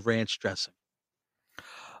stand on ranch dressing?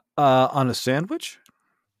 On a sandwich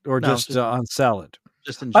or No, just on salad?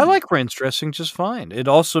 just in I general. like ranch dressing just fine. It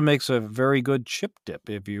also makes a very good chip dip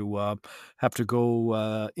if you have to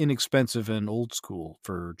go inexpensive and old school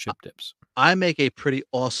for chip dips. I make a pretty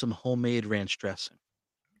awesome homemade ranch dressing,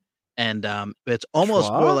 and it's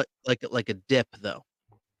almost more Schwa? like a dip though,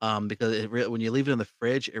 because when you leave it in the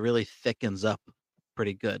fridge, it really thickens up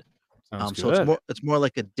pretty good. Sounds So it's good. more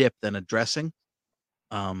like a dip than a dressing.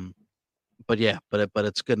 Um, but yeah, but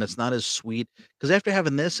it's good and it's not as sweet because after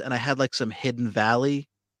having this and I had like some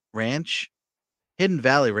ranch. Hidden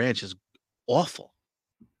Valley Ranch is awful.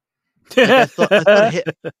 Like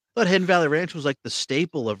thought Hidden Valley Ranch was like the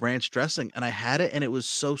staple of ranch dressing, and I had it and it was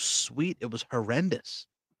so sweet. It was horrendous.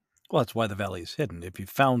 Well, that's why the valley is hidden. If you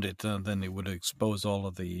found it, then it would expose all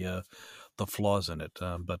of the flaws in it.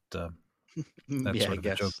 But that's Yeah, I sort of a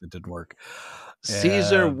joke guess. that didn't work.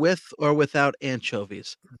 Caesar Uh, with or without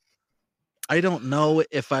anchovies. I don't know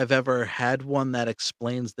if I've ever had one that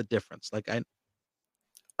explains the difference. I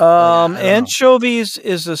don't know. Anchovies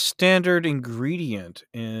is a standard ingredient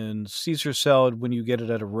in Caesar salad when you get it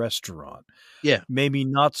at a restaurant. Yeah. Maybe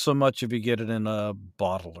not so much if you get it in a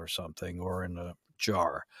bottle or something or in a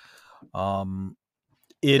jar. Um,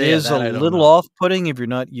 it Yeah, is a that I don't little know. off-putting if you're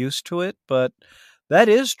not used to it, but that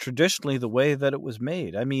is traditionally the way that it was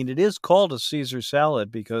made. I mean, it is called a Caesar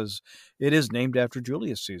salad because it is named after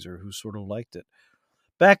Julius Caesar, who sort of liked it.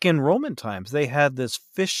 Back in Roman times, they had this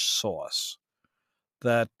fish sauce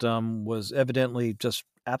that was evidently just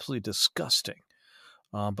absolutely disgusting.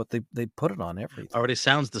 But they put it on everything. Already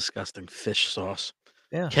sounds disgusting. Fish sauce.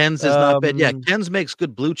 Yeah. Ken's is not bad. Yeah, Ken's makes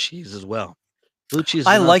good blue cheese as well. Blue cheese is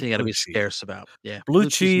I another like thing you gotta blue be cheese. scarce about. Yeah, Blue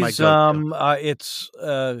blue cheese is my cheese, go-to. it's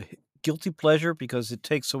guilty pleasure because it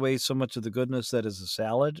takes away so much of the goodness that is a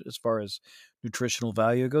salad as far as nutritional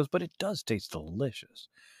value goes, but it does taste delicious.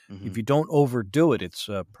 If Mhm. you don't overdo it, it's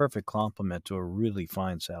a perfect complement to a really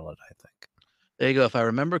fine salad, I think. There you go. If I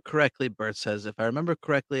remember correctly, Bert says, if I remember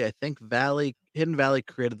correctly, I think Hidden Valley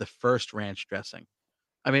created the first ranch dressing.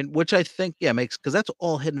 I mean, which I think, yeah, makes because that's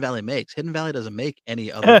all Hidden Valley makes. Hidden Valley doesn't make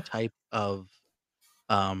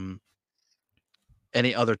um,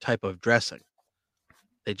 any other type of dressing.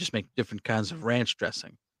 They just make different kinds of ranch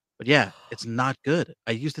dressing. But yeah, it's not good.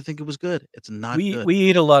 I used to think it was good. It's not We good. we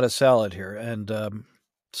eat a lot of salad here, and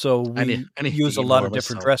so I need we I need to use a eat lot more of different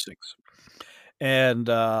myself. dressings. And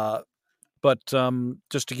but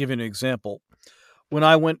just to give you an example, when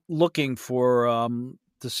I went looking for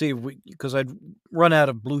to see if because I'd run out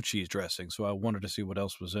of blue cheese dressing, so I wanted to see what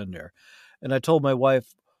else was in there, and I told my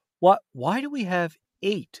wife, "What? Why do we have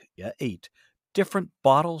eight? Yeah, eight different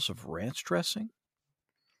bottles of ranch dressing."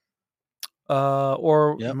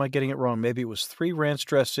 Or Yep. am I getting it wrong? Maybe it was 3 ranch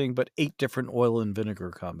dressing, but 8 different oil and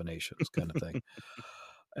vinegar combinations kinda thing.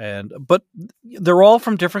 But they're all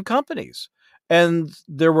from different companies, and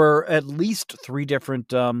there were at least 3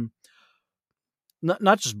 different,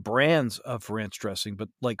 not just brands of ranch dressing, but,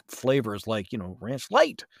 like, flavors like, Ranch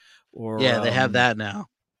Light or, Yeah, they have that now.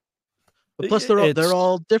 But plus I they're it's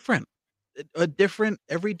all different. A different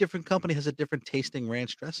every different company has a different tasting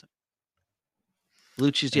ranch dressing.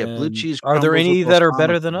 Blue cheese, yeah, blue and cheese are there crumbles with any that are better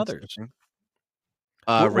balsamic, than that's others? different.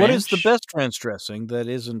 What is the Ranch, best ranch dressing that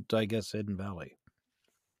isn't, I guess, Hidden Valley?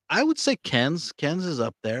 I would say Ken's. Ken's is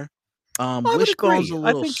up there. I would Wishbone's a agree. I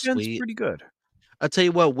little think Ken's sweet. pretty good. I'll tell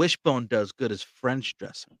you what Wishbone does good is French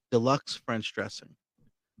dressing, deluxe French dressing,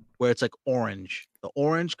 where it's like orange. The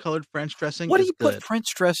orange colored French dressing What do is you put good.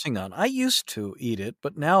 French dressing on? I used to eat it,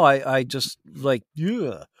 but now I just like,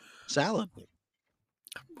 yeah. Salad.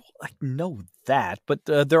 I know that, but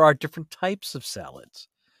there are different types of salads.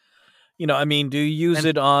 I mean, do you use And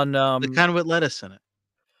it on the kind with lettuce in it.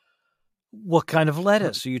 what kind of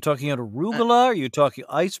lettuce? Are you talking about I, arugula? Are you talking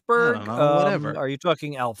I don't iceberg? know, whatever. Are you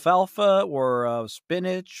talking alfalfa or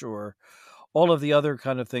spinach or all of the other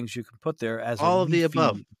kind of things you can put there as a All of the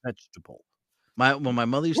above. leafy vegetable? When my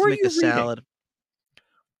mother used Who to are make a you reading? salad,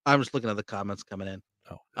 I'm just looking at the comments coming in.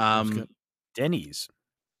 Oh, I was Um, gonna Denny's.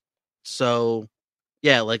 so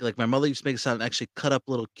yeah, like my mother used to make a salad and actually cut up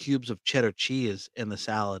little cubes of cheddar cheese in the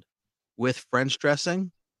salad with French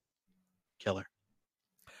dressing. Killer.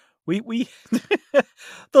 We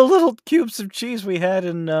the little cubes of cheese we had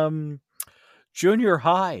in junior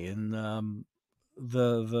high in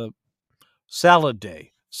the salad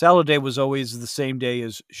day. Salad day was always the same day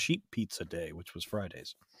as sheep pizza day, which was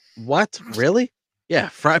Fridays. What? Really? Yeah,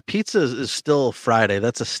 fried pizza is still Friday.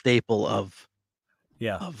 That's a staple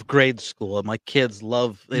Yeah. of grade school. And my kids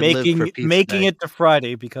they live for pizza Making day. it to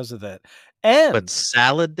Friday because of that. But And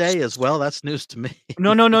salad day as well, that's news to me.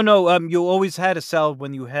 no, no, no, no. You always had a salad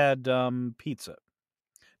when you had pizza.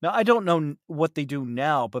 Now I don't know what they do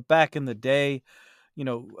now, but back in the day,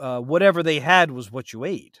 whatever they had was what you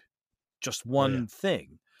ate. Just Oh yeah. one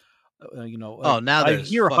thing. Oh, now I there's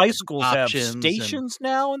hear high fucking schools have options and stations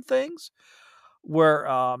now and things where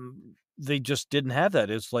they just didn't have that.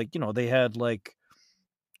 It's like, they had like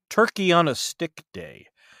turkey on a stick day.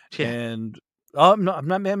 yeah. And I'm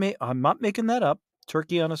not making that up.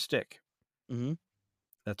 Turkey on a stick. Mhm.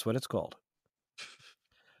 That's what it's called.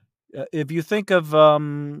 If you think of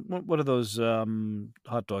what are those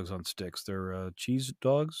hot dogs on sticks? They're cheese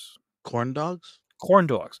dogs, Corn dogs? corn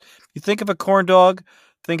dogs. You think of a corn dog,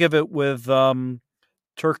 think of it with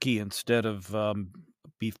turkey instead of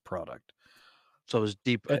beef product. So it was a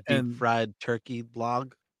deep And fried turkey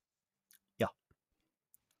log? yeah,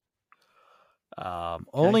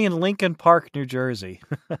 Okay. only in Lincoln Park, New Jersey.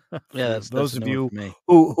 Yeah, For that's those a of new one you for me.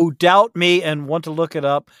 who doubt me and want to look it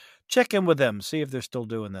up, check in with them, see if they're still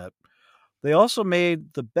doing that. They also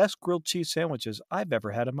made the best grilled cheese sandwiches I've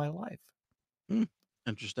ever had in my life. Hmm,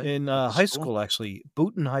 interesting. In At the high school? school, actually,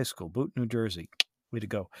 Booton High School, Booton, New Jersey. Way to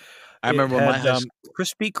go! I It remember when my had high school.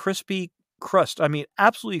 crispy crust. I mean,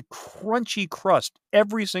 absolutely crunchy crust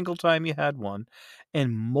every single time you had one,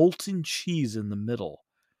 and molten cheese in the middle.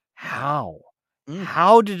 How? Mm.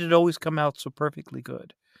 How did it always come out so perfectly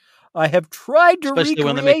good? I have tried to Especially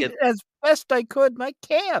when they make recreate it it as best I could, and I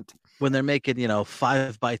can't. when they're making,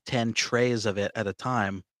 5 by 10 trays of it at a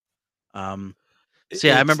time. Um, I so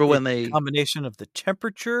yeah, I remember when it's a they combination of the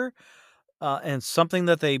temperature, and something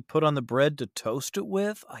that they put on the bread to toast it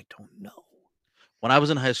with. I don't know. when I was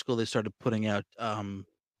in high school, they started putting out,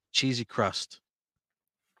 cheesy crust,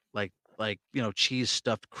 cheese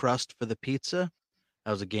stuffed crust for the pizza.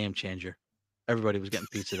 That was a game changer. Everybody was getting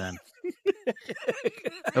pizza then.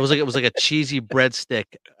 It was like a cheesy breadstick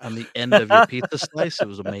on the end of your pizza slice. It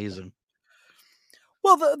was amazing.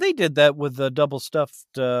 Well, they did that with the double stuffed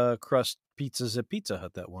crust pizzas at Pizza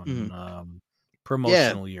Hut that one Mhm.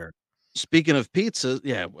 Yeah. promotional year. Speaking of pizzas,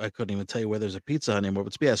 yeah, I couldn't even tell you where there's a Pizza Hut anymore.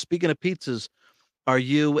 But yeah, speaking of pizzas, are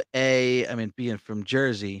you I mean, being from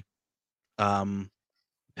Jersey, um,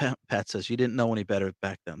 Pat says you didn't know any better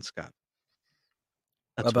back then, Scott.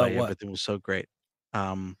 That's why About what? everything was so great.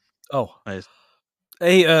 Um, Oh, I,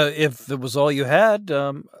 hey, if it was all you had,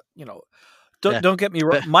 you know, yeah, don't get me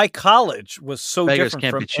wrong. be- My college was so beggars different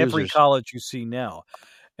can't from be every choosers. college you see now,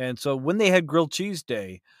 and so when they had grilled cheese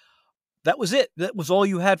day, that was it. That was all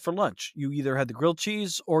you had for lunch. You either had the grilled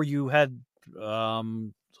cheese or you had,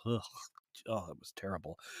 ugh, oh, it was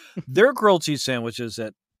terrible. Their grilled cheese sandwiches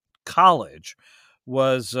at college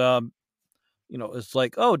was, it's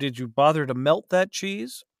like, oh, did you bother to melt that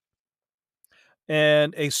cheese?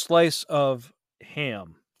 And a slice of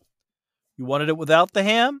ham. You wanted it without the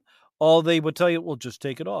ham? All they would tell you, well, just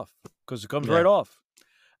take it off because it comes Yeah, right off.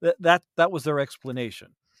 That was their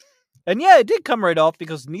explanation. And yeah, it did come right off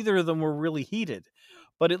because neither of them were really heated,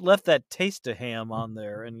 but it left that taste of ham on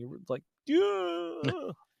there, and you were like,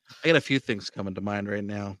 yeah. I got a few things coming to mind right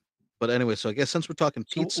now. But anyway, so I guess since we're talking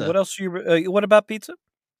So pizza, what else what about pizza?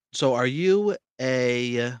 so are you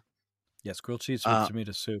a Yes, grilled cheese with uh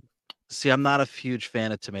tomato soup. see, I'm not a huge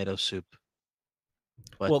fan of tomato soup,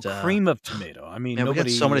 but Well, cream of tomato. I mean, man, we got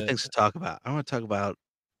so nobody many things to talk about. I want to talk about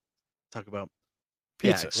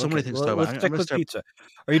yeah, pizza. so many Okay, things to well, talk about. let's I'm stick gonna with start pizza.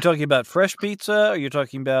 Are you talking about fresh pizza? Are you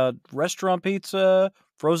talking about restaurant pizza,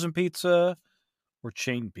 frozen pizza? or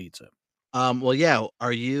chain pizza? Well, yeah.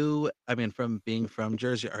 Are you? I mean, from being from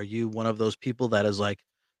Jersey, are you one of those people that is like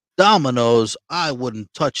Domino's? I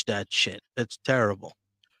wouldn't touch that shit. It's terrible.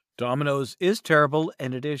 Domino's is terrible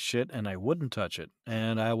and it is shit, and I wouldn't touch it.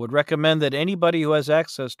 And I would recommend that anybody who has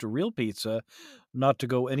access to real pizza not to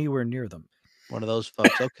go anywhere near them. One of those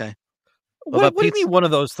folks. Okay. What What about what do you pizza? mean one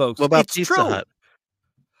of those What folks? about It's Pizza true. Hut?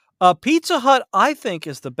 Pizza Hut, I think,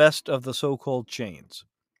 is the best of the so-called chains.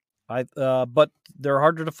 But they're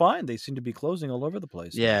harder to find. They seem to be closing all over the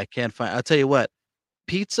place Yeah, now. I can't find. I'll tell you what.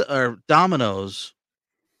 Pizza or Domino's,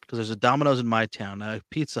 because there's a Domino's in my town.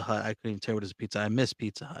 Pizza Hut, I couldn't even tell you what is a pizza. I miss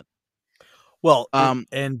Pizza Hut. Well, Um,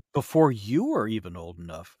 and before you were even old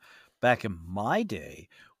enough, back in my day,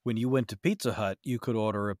 when you went to Pizza Hut, you could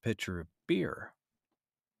order a pitcher of beer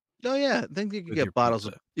oh yeah, I think you could with your get pizza.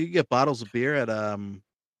 bottles of beer at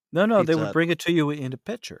No, they Pizza would Hut. bring it to you in a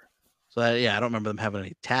pitcher. So yeah, I don't remember them having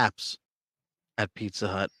any taps at Pizza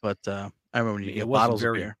Hut, but I remember when you It get wasn't bottles of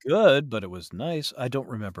very beer. good, but it was nice. I don't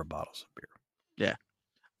remember bottles of beer, Yeah.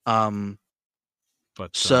 Um,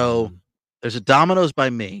 but, so there's a Domino's by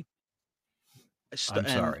me. I'm And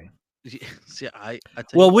sorry. see, I tell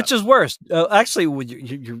you Well, what. which is worse? Actually, when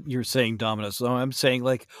you're saying Domino's, so I'm saying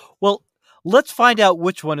like, well, let's find out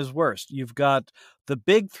which one is worse. You've got the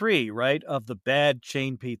big three, right, of the bad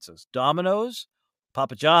chain pizzas: Domino's,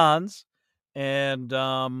 Papa John's, and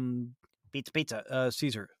Caesar,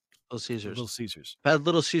 Little Caesars. Little Caesars. I've had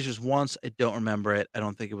Little Caesars once. I don't remember it. I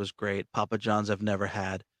don't think it was great. Papa John's I've never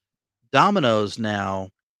had. Domino's now.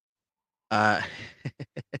 Uh,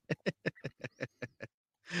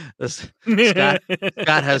 this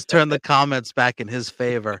Scott has turned the comments back in his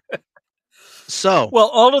favor. So Well,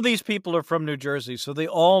 all of these people are from New Jersey, so they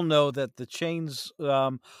all know that the chains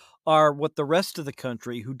are what the rest of the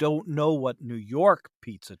country who don't know what New York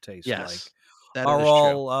pizza tastes like yes, that are is true.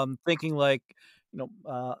 all thinking like,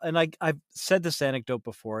 and I've said this anecdote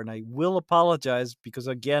before, and I will apologize because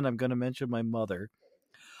again I'm going to mention my mother.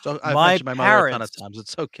 So I've My mentioned my mother a ton of parents, times.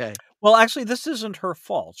 It's okay. well, actually, this isn't her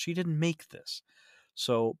fault. She didn't make this.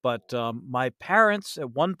 So, but my parents at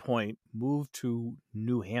one point moved to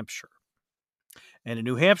New Hampshire. And in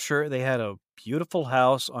New Hampshire, they had a beautiful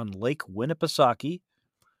house on Lake Winnipesaukee,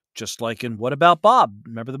 just like in What About Bob?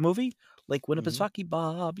 Remember the movie? Lake Mhm. Winnipesaukee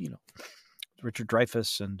Bob, Richard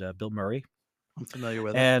Dreyfuss and Bill Murray. I'm familiar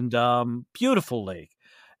with it. And beautiful lake.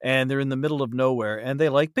 And they're in the middle of nowhere. And they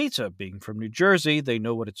like pizza. Being from New Jersey, they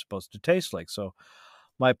know what it's supposed to taste like. So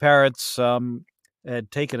my parents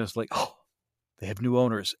had taken us like, oh, they have new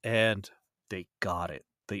owners. And they got it.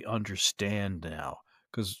 They understand now.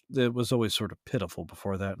 Because it was always sort of pitiful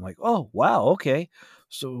before that. And like, oh, wow, okay.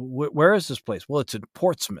 So where is this place? Well, it's in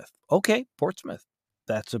Portsmouth. Okay, Portsmouth.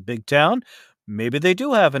 That's a big town. Maybe they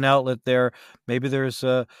do have an outlet there. Maybe there's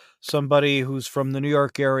somebody who's from the New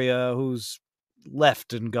York area who's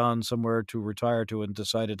left and gone somewhere to retire to and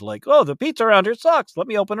decided like, oh, the pizza around here sucks. Let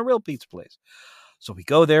me open a real pizza place. So we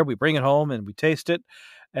go there, we bring it home, and we taste it,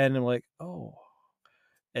 and I'm like, oh.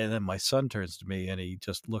 And then my son turns to me and he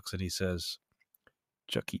just looks and he says,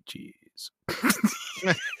 Chuck E. Cheese.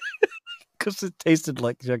 Because it tasted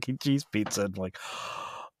like Chuck E. Cheese pizza. And like,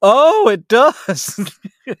 oh, it does.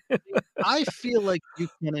 I feel like you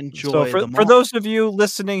can So enjoy them for all. those of you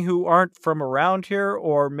listening who aren't from around here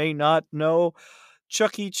or may not know,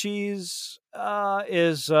 Chuck E. Cheese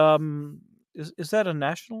is that a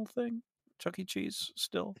national thing? Chuck E. Cheese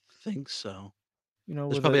still? I think so. There's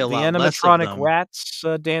With probably a the lot less of animatronic them. rats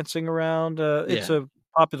dancing around. It's Yeah.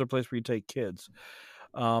 a popular place where you take kids.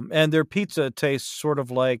 And their pizza tastes sort of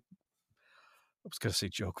like, I was gonna say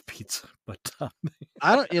joke pizza, but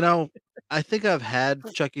I don't I think I've had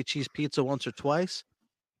Chuck E. Cheese pizza once or twice.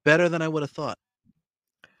 Better than I would have thought.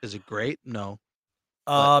 Is it great? No,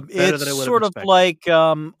 but better it's than I would have sort of expected. like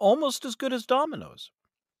almost as good as Domino's.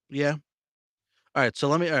 Yeah. Let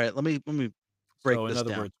me break So in this other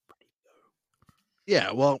down. words,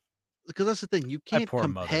 Yeah, well, because that's the thing, you my can't poor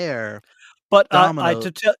mother. compare But I Domino.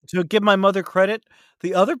 to give my mother credit,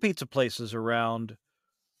 the other pizza places around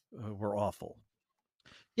were awful,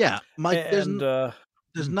 Yeah, and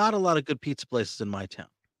there's not a lot of good pizza places in my town.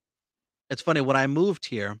 It's funny, when I moved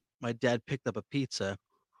here, my dad picked up a pizza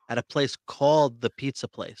at a place called The Pizza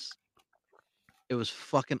Place. It was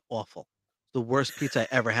fucking awful. The worst pizza I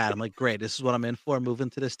ever had. I'm like, "Great, this is what I'm in for, moving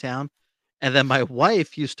to this town." And then my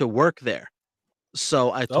wife used to work there.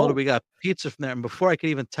 So I told her oh, we got pizza from there, and before I could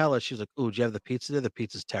even tell her, she was like, "Ooh, do you have the pizza there? The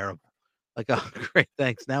pizza's terrible." Like, "Oh, great,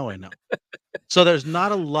 thanks, now I know." So there's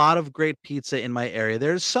not a lot of great pizza in my area.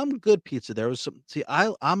 There's some good pizza. There was some see, I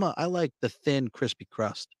like the thin, crispy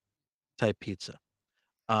crust type pizza.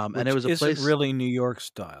 And it which was a isn't place. really New York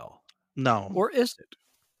style. No. or is it?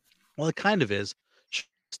 Well, it kind of is.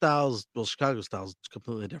 Chicago styles is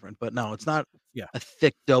completely different, but no, it's not Yeah. a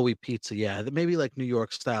thick, doughy pizza. Yeah, maybe like New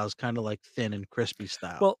York style is kind of like thin and crispy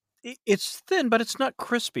style. Well, it's thin, but it's not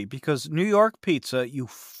crispy because New York pizza, you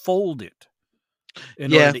fold it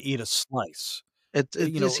in order Yeah, to eat a slice. it's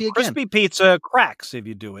you see again. Crispy pizza cracks if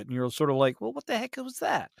you do it, and you're sort of like, "Well, what the heck was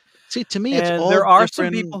that?" See, to me, it's And all there are some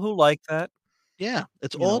different. people who like that, Yeah,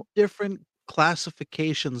 it's you know. all different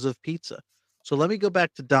classifications of pizza. So let me go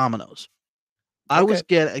back to Domino's. I was Okay.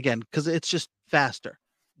 get again because it's just faster.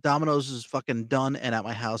 Domino's is fucking done and at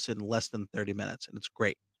my house in less than 30 minutes, and it's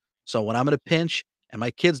great. So when I'm in a pinch and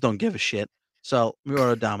my kids don't give a shit, so we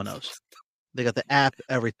order Domino's. They got the app,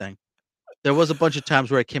 everything. There was a bunch of times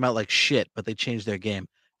where it came out like shit, but they changed their game.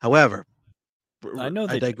 However, I know I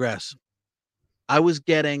they did. digress. I was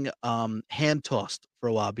getting hand tossed for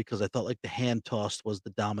a while because I thought like the hand tossed was the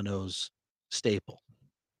Domino's staple.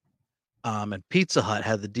 And Pizza Hut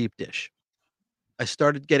had the deep dish. I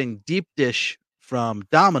started getting deep dish from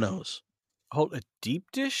Domino's. Hold a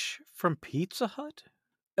deep dish from Pizza Hut?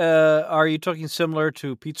 Are you talking similar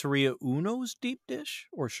to Pizzeria Uno's deep dish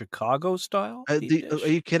or Chicago style deep Are dish?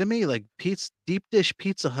 you kidding me? Like pizza deep dish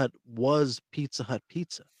Pizza Hut was Pizza Hut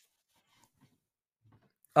pizza.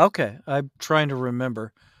 Okay, I'm trying to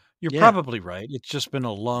remember. You're Yeah, probably right. It's just been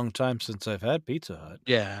a long time since I've had Pizza Hut,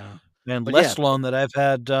 yeah, and but yeah. less long that I've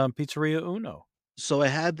had, Pizzeria Uno. So I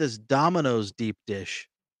had this Domino's deep dish,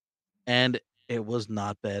 and it was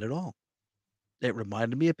not bad at all. It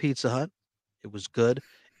reminded me of Pizza Hut. It was good.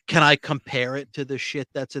 Can I compare it to the shit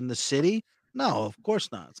that's in the city? No, of course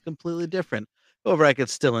not. It's completely different. However, I could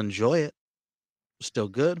still enjoy it. Still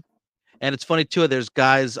good. And it's funny too, there's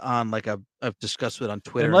guys on like I've discussed it on And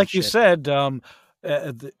Twitter and like you shit. said,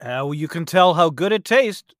 how you can tell how good it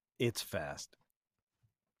tastes, it's fast.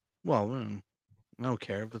 Well, I don't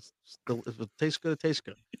care if it tastes good, it tastes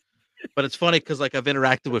good. But it's funny because like I've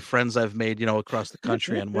interacted with friends I've made, across the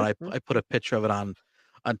country, and when I put a picture of it on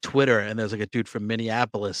Twitter, and there's like a dude from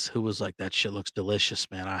Minneapolis who was like, "That shit looks delicious,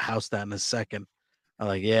 man. I'll house that in a second." I'm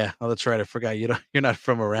like, "Yeah, oh, that's right. I forgot you're not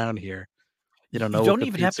from around here. You don't You know what don't good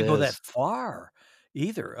even have to pizza go that is." far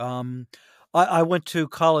either. I went to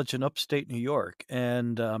college in upstate New York,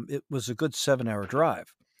 and, it was a good 7-hour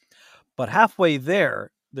drive. But halfway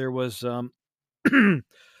there was, oh, no,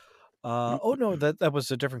 that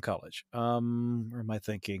was a different college. Where am I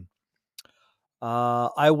thinking?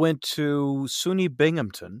 I went to SUNY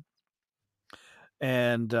Binghamton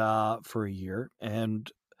and, for a year, and,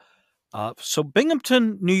 so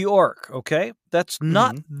Binghamton, New York, okay? That's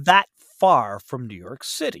not Mhm. that far from New York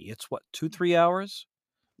City. It's what, 2, 3 hours?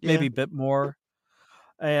 Yeah. Maybe a bit more.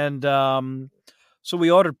 And, so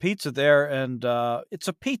we ordered pizza there, and, it's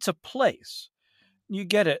a pizza place. You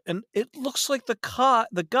get it, and it looks like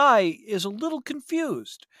the guy is a little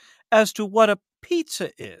confused as to what a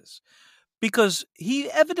pizza is, because he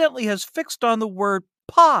evidently has fixed on the word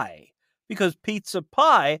pie, because pizza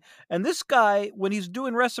pie, and this guy, when he's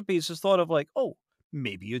doing recipes, has thought of like, "Oh,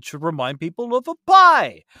 maybe it should remind people of a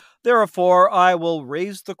pie. Therefore, I will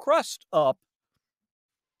raise the crust up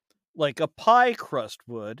like a pie crust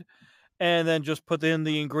would, and then just put in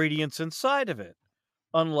the ingredients inside of it,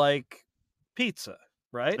 unlike pizza,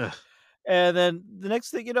 right?" Ugh. And then the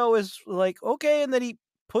next thing you know is like, okay, and then he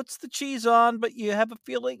puts the cheese on, but you have a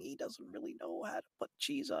feeling he doesn't really know how to put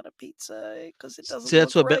cheese on a pizza because it doesn't See,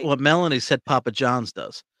 that's look right. what Melanie said Papa John's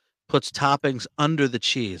does. Puts toppings under the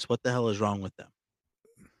cheese. What the hell is wrong with them?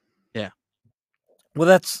 Yeah. Well,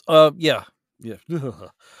 that's yeah, yeah.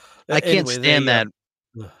 I can't Anyway, stand they that.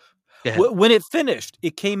 Go ahead. when it finished,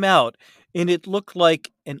 it came out and it looked like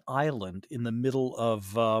an island in the middle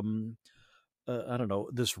of I don't know,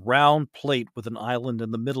 this round plate with an island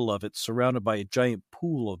in the middle of it, surrounded by a giant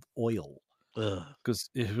pool of oil. Ugh. 'Cause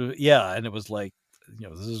yeah, and it was like,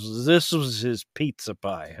 this was his pizza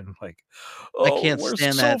pie, and I'm like, I "Oh, can't we're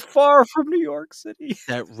stand so that far from New York City."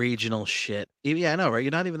 regional shit. Yeah, I know, right?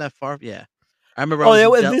 You're not even that far. Yeah. I remember I Oh, was yeah,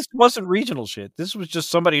 in well, this wasn't regional shit. This was just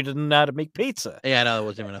somebody who didn't know how to make pizza. Yeah, I know it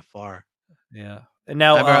wasn't even that far. Yeah. And I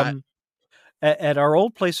now, remember at our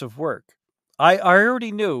old place of work, I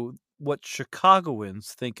already knew what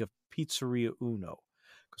Chicagoans think of Pizzeria Uno,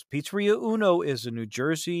 because Pizzeria Uno is a New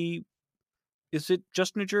Jersey, is it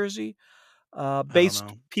just New Jersey? I don't Based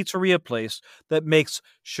know. pizzeria place that makes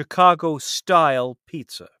Chicago style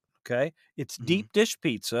pizza. Okay. It's Mhm. deep dish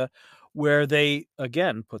pizza where they,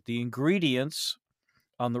 again, put the ingredients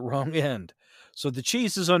on the wrong end. So the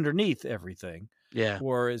cheese is underneath everything. Yeah.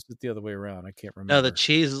 Or is it the other way around? I can't No, the remember.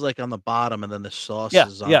 cheese is, like, on the bottom, and then the sauce Yeah.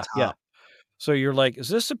 is on Yeah. Yeah. top. So you're like, "Is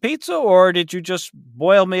this a pizza, or did you just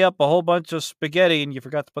boil me up a whole bunch of spaghetti and you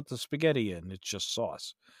forgot to put the spaghetti in? It's just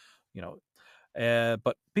sauce," you know?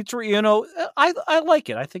 But pizzeria, I like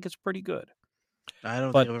it. I think it's pretty good. I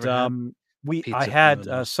don't think But, I've ever had I pizza from had,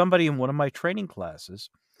 Uno's. somebody in one of my training classes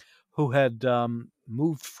who had,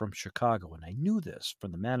 moved from Chicago, and I knew this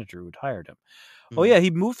from the manager who'd hired him. Oh, Mhm. yeah,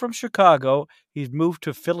 he moved from Chicago, he's moved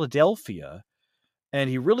to Philadelphia, and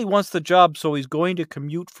he really wants the job, so he's going to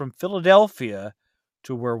commute from Philadelphia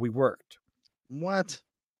to where we worked. What?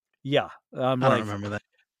 Yeah, I'm I don't like, remember that.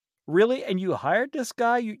 "Really? And you hired this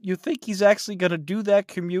guy? You think he's actually gonna do that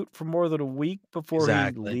commute for more than a week before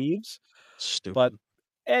he Exactly. leaves?" But Stupid.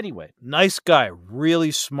 anyway, nice guy,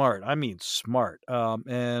 really smart. I mean, smart,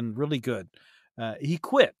 and really good. He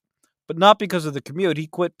quit, but not because of the commute. He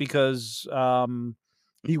quit because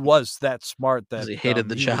he was that smart Because that he hated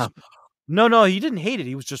the he was. job. No, no, he didn't hate it.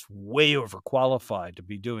 He was just way overqualified to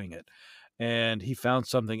be doing it, and he found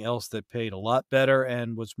something else that paid a lot better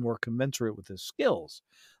and was more commensurate with his skills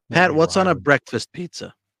that Pat, we were what's on a hiring. breakfast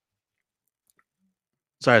pizza?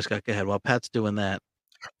 Sorry, Scott, go ahead. While Pat's doing that.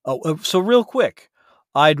 Oh, so real quick,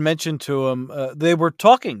 I'd mentioned to him, they were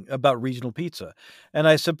talking about regional pizza, and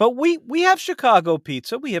I said, "But we have Chicago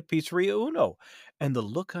pizza, we have Pizzeria Uno," and the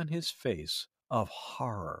look on his face of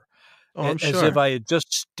horror, Oh, I'm as if sure. I had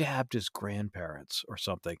just stabbed his grandparents or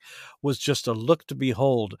something, was just a look to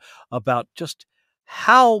behold about just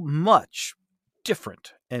how much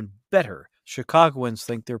different and better Chicagoans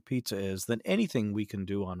think their pizza is than anything we can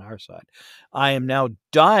do on our side. I am now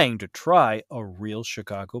dying to try a real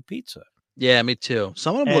Chicago pizza. Yeah, me too.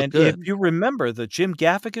 Some of them look And if good. you remember the Jim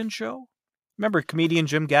Gaffigan show? Remember comedian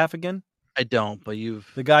Jim Gaffigan? I don't, but you've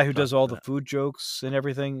The guy who does talked all the about it. food jokes and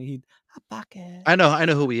everything? He a bucket. I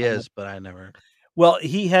know who he Uh, is, but I never. well,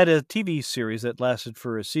 he had a TV series that lasted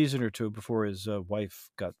for a season or 2 before his, wife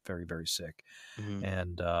got very, very sick, Mhm.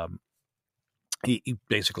 and, he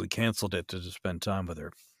basically canceled it to just spend time with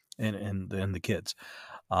her and the kids.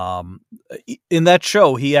 In that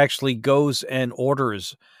show, he actually goes and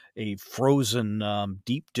orders a frozen,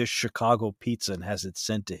 deep dish Chicago pizza and has it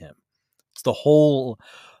sent to him. It's the whole,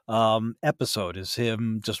 episode is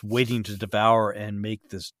him just waiting to devour and make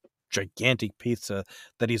this gigantic pizza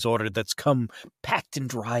that he's ordered that's come packed in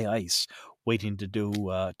dry ice, waiting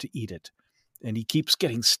to eat it. And he keeps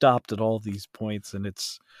getting stopped at all these points, and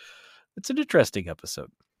it's an interesting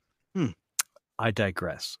episode. Hmm. I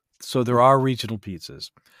digress. So there are regional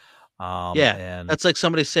pizzas, Yeah, and that's like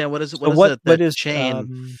somebody saying, "What is it? so What is it? what That is, chain,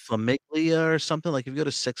 Famiglia or something?" Like if you go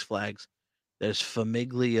to Six Flags, there's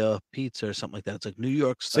Famiglia Pizza or something like that. It's like New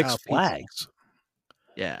York Six style pizza. Flags?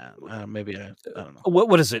 Yeah, maybe I don't know.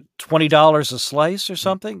 What is it, $20 a slice or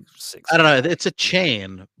something? Six I don't know. Flags. It's a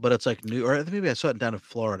chain, but it's like New or maybe I saw it down in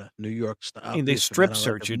Florida, New York I style mean, they pizza, man. strip I'm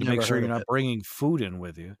like, search I've you to make never sure heard you're of not it. bringing food in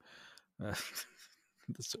with you, uh,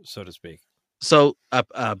 so to speak. So,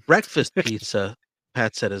 breakfast pizza,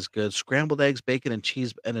 Pat said is good. Scrambled eggs, bacon, and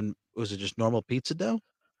cheese, and then was it just normal pizza dough?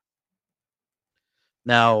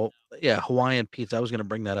 Now, yeah, Hawaiian pizza. I was gonna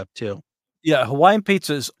bring that up too. Yeah, Hawaiian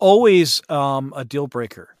pizza is always, a deal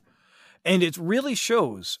breaker, and it really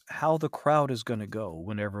shows how the crowd is gonna go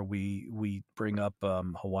whenever we bring up,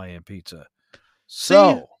 Hawaiian pizza. See,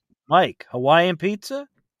 So, Mike, Hawaiian pizza?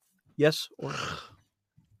 Yes or no?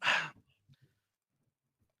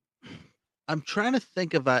 I'm trying to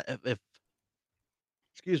think if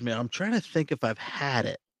excuse me, I'm trying to think if I've had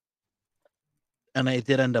it, and I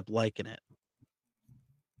did end up liking it,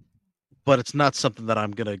 but it's not something that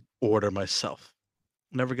I'm gonna order myself.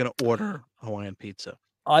 Never gonna order Hawaiian pizza.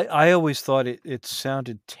 I always thought it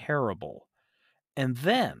sounded terrible. And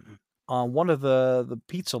then, on one of the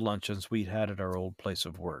pizza luncheons we had at our old place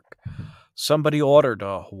of work, somebody ordered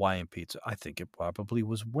a Hawaiian pizza. I think it probably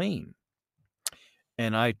was Wayne,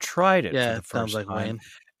 and I tried it for Yeah, the it sounds first like time, Wayne.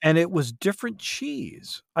 and it was different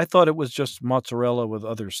cheese. I thought it was just mozzarella with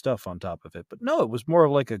other stuff on top of it, but no, it was more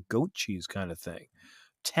of like a goat cheese kinda thing,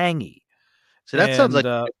 tangy, See, that sounds and, like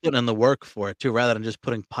you're putting in the work for it too, rather than just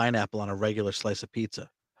putting pineapple on a regular slice of pizza.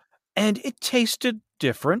 and it tasted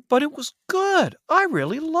different, but it was good. I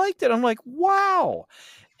really liked it. I'm like, "Wow."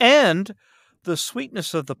 And the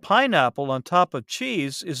sweetness of the pineapple on top of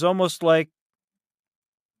cheese is almost like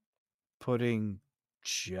putting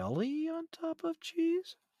jelly on top of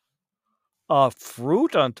cheese? A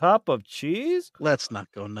fruit on top of cheese? Let's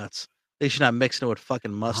not go nuts. They should not mixing it with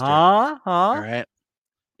fucking mustard, Huh? Huh? alright?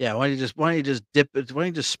 Yeah, why don't you just dip it? Why don't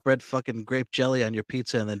you just spread fucking grape jelly on your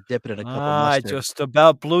pizza and then dip it in a cup of I mustard? just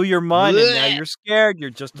about blew your mind, and now Blech! you're scared. You're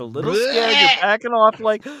just a little scared. You're Blech! backing off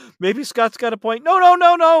like maybe Scott's got a point. No, no,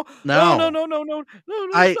 no, no, no, no, No. no, no, no, no,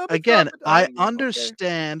 no. Stop it, stop Again, it. I Okay.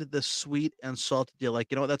 understand the sweet and salty deal. Like,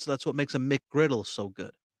 that's what makes a McGriddle so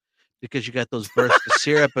good because you got those bursts of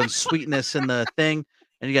syrup and sweetness in the thing,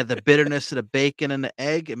 and you got the bitterness of the bacon and the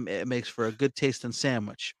egg. It makes for a good tasting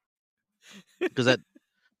sandwich because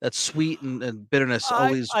that sweet and bitterness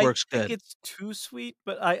always I works think good. it's too sweet,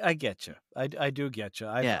 but I get you. I do get you.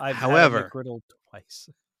 Yeah. I've had a However, McGriddle twice.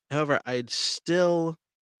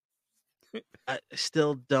 I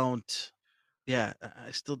still don't. Yeah,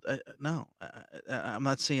 I still no. I'm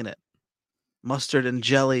not seeing it. Mustard and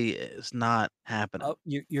jelly is not happening.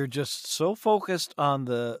 You're just so focused on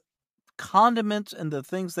the condiments and the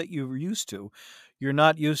things that you're used to. You're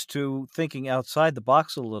not used to thinking outside the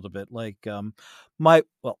box a little bit. Like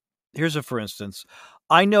well, here's a for instance.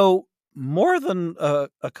 I know more than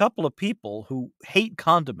a couple of people who hate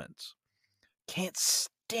condiments, can't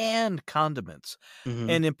stand condiments, Mhm.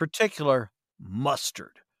 and in particular,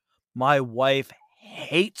 mustard. My wife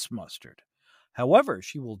hates mustard. However,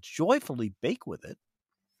 she will joyfully bake with it.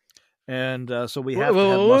 And so we have to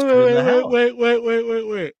have mustard in the house.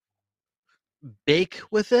 Wait. Bake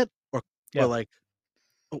with it or Yeah. like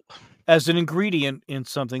oh, As an ingredient in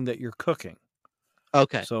something that you're cooking.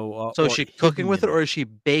 okay. So, So is or she cooking hidden with in it it. or is she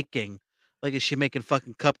baking? Like, is she making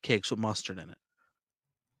fucking cupcakes with mustard in it?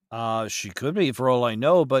 She could be for all I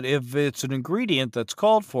know, but if it's an ingredient that's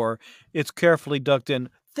called for, it's carefully ducked in.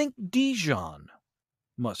 Think Dijon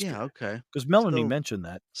Yeah, mustard, okay. because Melanie Still mentioned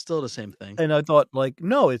that, still the same thing. and I thought, like,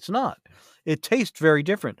 no, it's not. It tastes very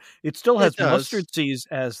different. It still It has does. mustard seeds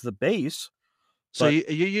as the base, So but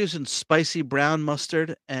you're using spicy brown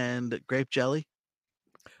mustard and grape jelly?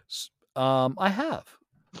 I have.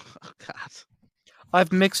 Oh god.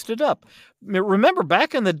 I've mixed it up. Remember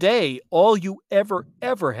back in the day, all you ever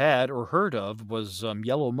had or heard of was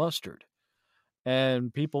yellow mustard.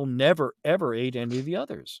 And people never, ever ate any of the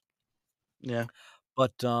others. Yeah.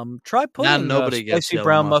 But, try Now putting, nobody gets spicy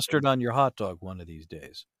yellow brown mustard. mustard on your hot dog one of these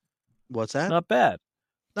days. What's that? Not bad.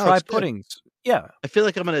 No, Try it's good. putting s yeah, I feel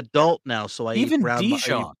like I'm an adult now, so even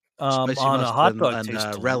I eat Dijon, spicy on a mustard hot and dog tastes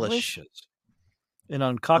relish. delicious, and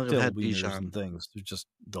on I don't think I've cocktail had wieners and Dijon. things, they're just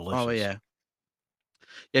Oh, delicious. yeah.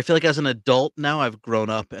 Yeah, I feel like as an adult now, I've grown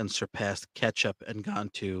up and surpassed ketchup and gone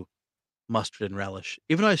to mustard and relish,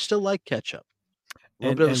 even though I still like ketchup. A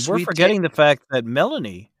little bit of a And we're sweet taste. forgetting the fact that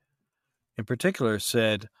Melanie, in particular,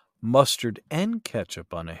 said mustard and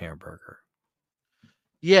ketchup on a hamburger.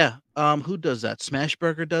 Yeah, who does that?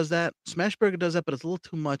 Smashburger does that? Smashburger does that, but it's a little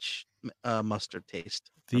too much, mustard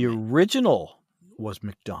taste for The me. original was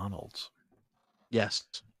McDonald's. Yes.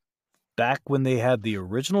 Back when they had the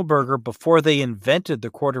original burger before they invented the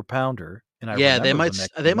Quarter Pounder, and I Yeah, remember when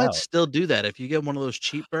that they came might out. still do that if you get one of those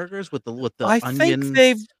cheap burgers with the I think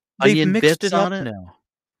they've onion mixed bits it up on it, now.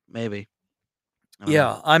 maybe. I don't know.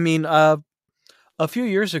 Yeah, I mean, a few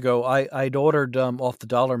years ago, I'd ordered, off the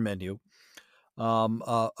dollar menu,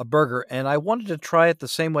 a burger, and I wanted to try it the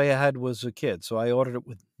same way I had was a kid, so I ordered it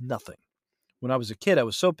with nothing. When I was a kid, I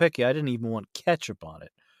was so picky, I didn't even want ketchup on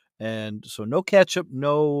it, and so no ketchup,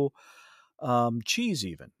 no, cheese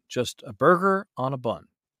even, just a burger on a bun,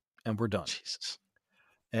 and we're done. Jesus.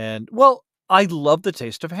 And, well, I loved the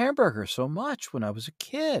taste of hamburger so much when I was a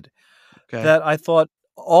kid Okay. that I thought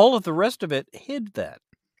all of the rest of it hid that.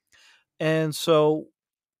 And so,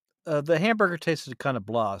 the hamburger tasted kind of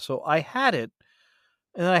blah, so I had it,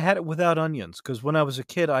 and I had it without onions because when I was a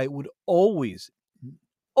kid, I would always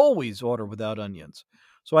order without onions.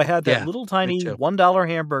 So I had that Yeah, little me tiny too. $1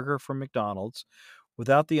 hamburger from McDonald's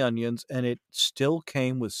without the onions, and it still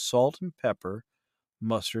came with salt and pepper,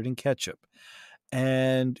 mustard, and ketchup.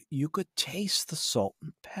 And you could taste the salt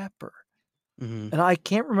and pepper. Mhm. And I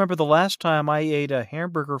can't remember the last time I ate a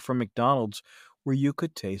hamburger from McDonald's where you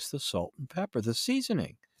could taste the salt and pepper, the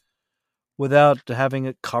seasoning, without having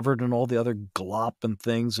it covered in all the other glop and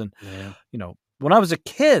things. And, Yeah. when I was a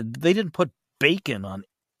kid, they didn't put bacon on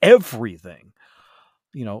everything.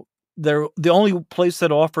 The only place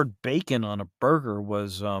that offered bacon on a burger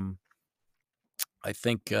was, I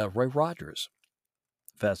think, Roy Rogers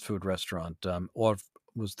fast food restaurant, or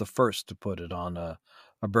was the first to put it on a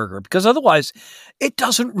burger because otherwise it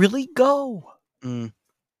doesn't really go. Mm.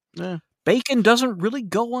 Yeah. Bacon doesn't really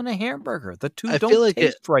go on a hamburger. The 2 I feel don't like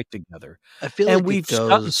it taste right together, I feel and like it we've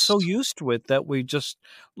gotten goes so used to it that we just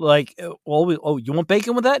like, always, "Oh, you want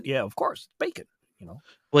bacon with that? Yeah, of course, bacon," you know?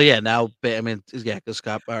 well, yeah, now I mean, yeah, 'cause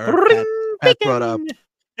Scott or Bring Pat brought up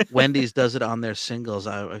bacon. Wendy's does it on their singles.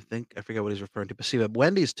 I think I forget what he's referring to, but see, but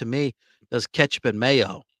Wendy's to me does ketchup and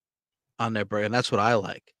mayo on their burger, and that's what I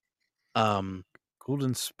like.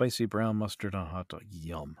 Golden spicy brown mustard on hot dog.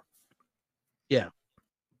 Yum. Yeah.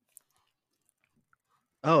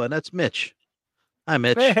 Oh, and that's Mitch. Hi,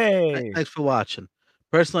 Mitch. Hey. Thanks for watching.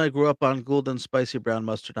 Personally, I grew up on golden spicy brown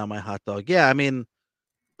mustard on my hot dog. Yeah, I mean,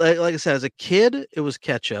 like I said, as a kid, it was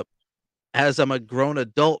ketchup. As I'm a grown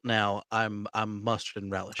adult now, I'm mustard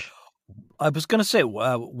and relish. I was gonna say,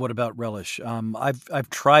 what about relish? I've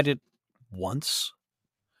tried it once,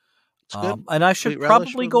 It's good. and I should Sweet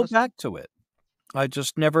relish probably with go mustard. back to it. I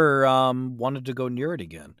just never wanted to go near it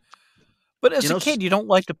again. But as You a know, kid, you don't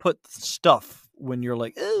like to put stuff when you're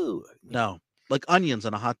like, ooh. no, like onions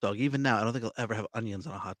on a hot dog. Even now, I don't think I'll ever have onions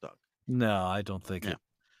on a hot dog. No, I don't think Yeah. it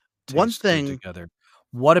One tastes good thing, together.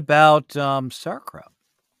 What about sauerkraut?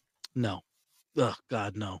 no. Oh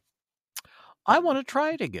God, no. I want to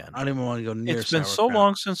try it again. I don't even want to go near It's been so sauerkraut.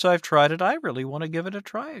 long since I've tried it. I really want to give it a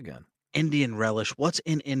try again. Indian relish. What's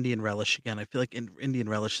in Indian relish again? I feel like Indian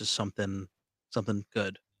relish is something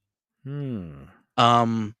good.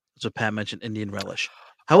 So Pat mentioned Indian relish.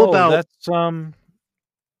 How Oh, about that's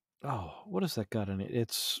what has that got in it?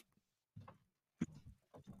 It's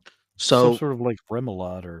some so sort of like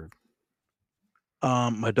remoulade or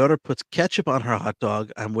my daughter puts ketchup on her hot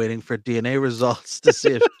dog. I'm waiting for DNA results to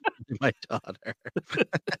see if she's my daughter.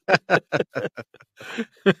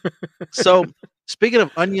 So speaking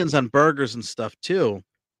of onions on burgers and stuff too,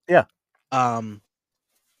 yeah.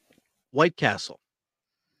 White Castle.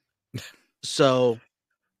 So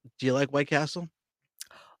do you like White Castle?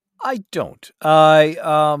 I don't. I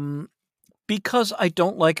because I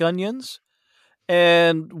don't like onions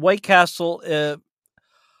and White Castle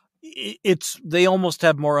it's they almost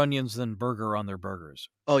have more onions than burger on their burgers.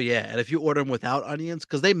 Oh yeah, and if you order them without onions,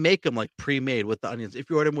 because they make them like pre-made with the onions. If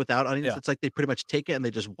you order them without onions, Yeah. it's like they pretty much take it and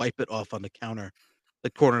they just wipe it off on the counter,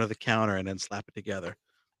 the corner of the counter, and then slap it together.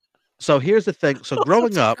 So here's the thing. So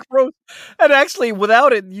growing That's up, gross. And actually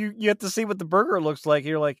without it, you have to see what the burger looks like.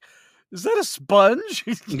 You're like, is that a sponge?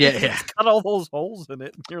 yeah. It's got all those holes in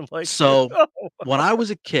it. And you're like, So oh. when I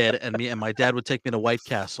was a kid, and me and my dad would take me to White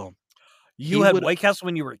Castle, You he had would White Castle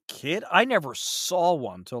when you were a kid? I never saw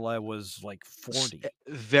one till I was like 40.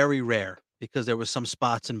 very rare because there was some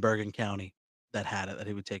spots in Bergen County that had it that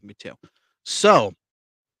he would take me to. So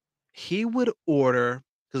he would order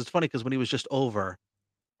because it's funny because when he was just over,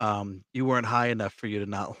 you weren't high enough for you to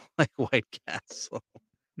not like White Castle.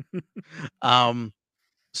 Um,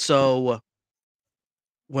 so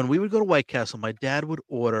when we would go to White Castle, my dad would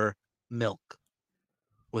order milk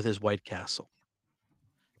with his White Castle.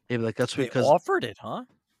 He'd be like, "That's They because offered it, huh?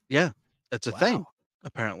 yeah, it's a thing Wow.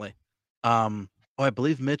 apparently." Oh, I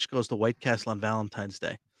believe Mitch goes to White Castle on Valentine's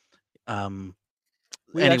Day. Um,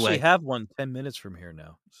 We actually anyway, have one 10 minutes from here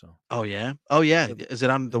now. So oh yeah, in is it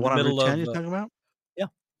on the in the one on Route middle 10 of you're talking about? yeah.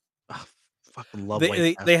 Oh, fucking love They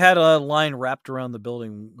White they Castle. had a line wrapped around the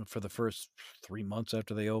building for the first 3 months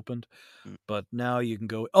after they opened, Mm. but now you can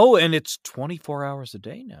go oh, and it's 24 hours a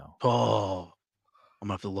day now. Oh, I'm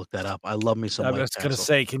gonna have to look that up. I love me some I White was gonna Castle.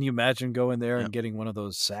 say, can you imagine going there Yep, and getting one of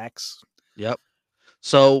those sacks? yep.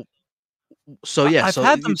 So yeah, I've so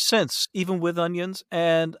had you them since, even with onions,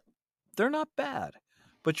 and they're not bad,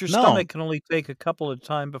 but your no, stomach can only take a couple of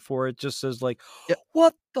time before it just says like, yeah,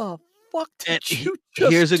 "What the fuck and did you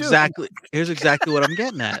just do?" here's exactly what I'm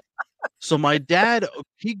getting at. So my dad,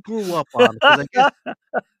 he grew up on because I guess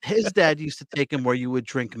his dad used to take him where you would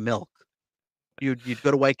drink milk. You'd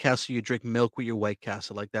go to White Castle, you'd drink milk with your White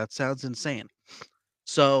Castle, like, that sounds insane.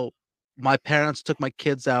 So, my parents took my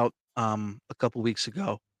kids out, a couple weeks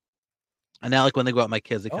ago, and now, like, when they go out with my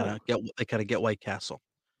kids, Oh. they kinda get White Castle,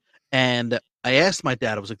 and I asked my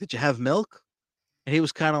dad, I was like, "Did you have milk?" And he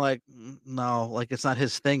was kinda like, No," like, it's not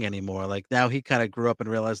his thing anymore, like, now he kinda grew up and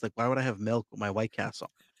realized, like, "Why would I have milk with my White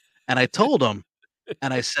Castle?" And I told him,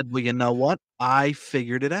 and I said, "Well, you know what? I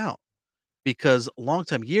figured it out." Because a long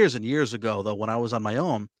time, years and years ago, though, when I was on my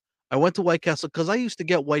own, I went to White Castle because I used to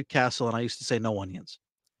get White Castle and I used to say no onions.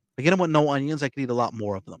 I get them with no onions, I could eat a lot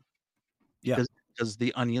more of them Yeah. because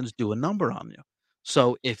the onions do a number on you.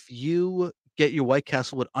 So if you get your White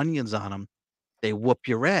Castle with onions on them, they whoop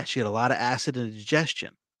your ass. You get a lot of acid and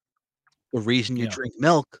indigestion. The reason you Yeah. drink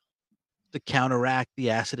milk to counteract the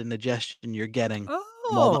acid and indigestion you're getting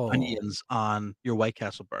from all the Oh, onions on your White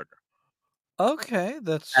Castle burger. okay,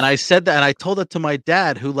 And I that's said that and I told it to my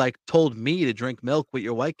dad who, like, told me to drink milk with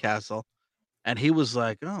your White Castle, and he was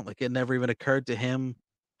like, "Oh," like, it never even occurred to him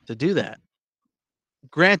to do that.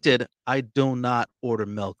 Granted, I do not order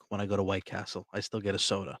milk when I go to White Castle, I still get a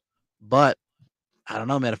soda. But, I don't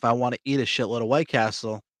know, man, if I wanna eat a shitload of White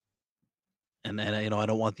Castle, and then I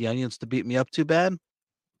don't want the onions to beat me up too bad.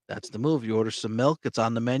 That's the move. You order some milk, it's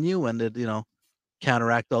on the menu, and it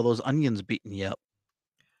counteract all those onions beating you up.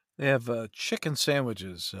 They have chicken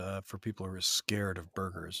sandwiches for people who are scared of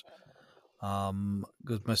burgers.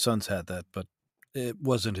 Because my son's had that, but it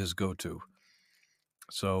wasn't his go-to.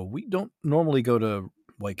 So we don't normally go to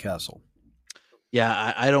White Castle.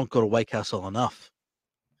 Yeah, I don't go to White Castle enough.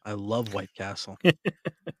 I love White Castle.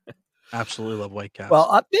 Absolutely love White Well,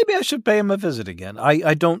 Castle. maybe I should pay him a visit again.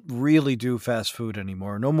 I don't really do fast food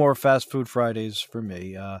anymore. No more fast food Fridays for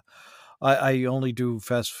me. I only do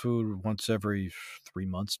fast food once every 3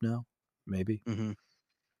 months now, maybe. Mhm.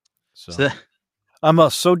 So, So I'm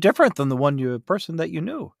so different than the person that you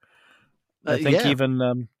knew. I think yeah.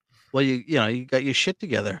 even Well, you got your shit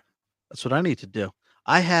together. That's what I need to do.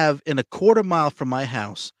 I have in a quarter mile from my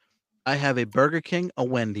house, I have a Burger King, a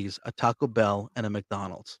Wendy's, a Taco Bell, and a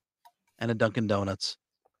McDonald's, and a Dunkin' Donuts.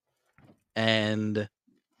 And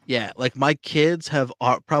yeah, like my kids have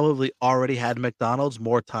probably already had McDonald's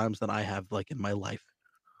more times than I have like in my life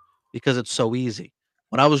because it's so easy.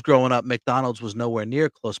 When I was growing up, McDonald's was nowhere near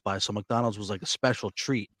close by, so McDonald's was like a special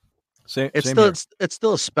treat. same here. It's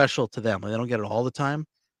still a special to them. They don't get it all the time,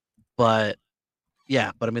 but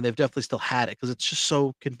yeah, but I mean they've definitely still had it because it's just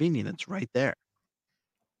so convenient. It's right there.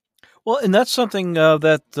 Well, and that's something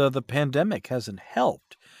that the pandemic hasn't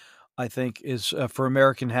helped. I think is for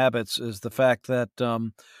American habits is the fact that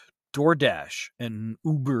DoorDash and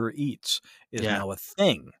Uber Eats is Yeah. now a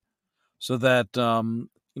thing. So that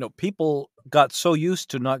people got so used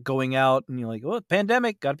to not going out, and you're like, "Oh,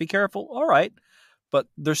 pandemic, got to be careful." All right, but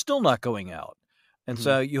they're still not going out, and Mhm.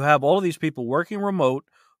 so you have all of these people working remote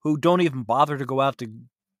who don't even bother to go out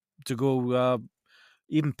to go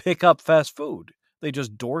even pick up fast food. They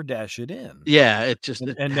just DoorDash it in Yeah, it just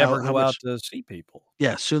and never how go out much to see people.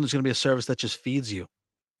 yeah, soon there's gonna be a service that just feeds you.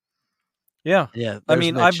 Yeah, Yeah, I there's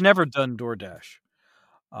mean, I've Mitch. never done DoorDash,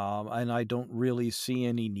 and I don't really see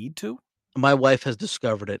any need to. My wife has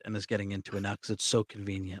discovered it and is getting into it now because it's so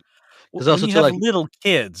convenient. Because When also you too, have like little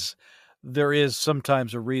kids, there is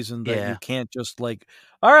sometimes a reason that you yeah, can't just like,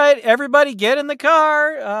 "All right, everybody get in the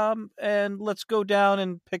car, and let's go down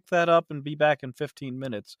and pick that up and be back in 15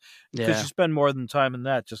 minutes," because yeah. you spend more than time in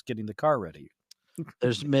that just getting the car ready.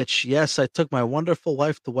 There's Mitch. Yes, I took my wonderful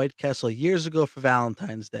wife to White Castle years ago for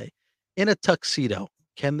Valentine's Day in a tuxedo.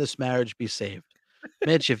 Can this marriage be saved?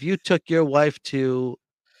 Mitch, if you took your wife to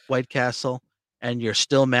White Castle and you're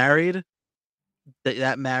still married,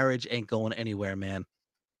 that marriage ain't going anywhere, man.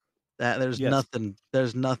 That Yes.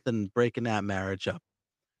 there's nothing breaking that marriage up.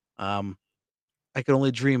 Um, I could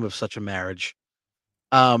only dream of such a marriage.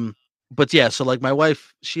 Um, but yeah, so like my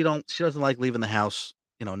wife, she doesn't like leaving the house,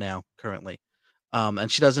 now currently.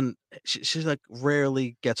 And she doesn't she's like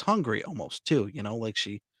rarely gets hungry almost too, like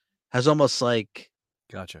she has almost like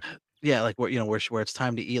Gotcha. yeah, like where it's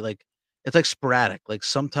time to eat, like it's like sporadic. Like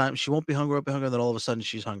sometimes she won't be hungry, then all of a sudden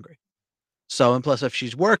she's hungry. So and plus if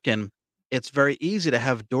she's working, it's very easy to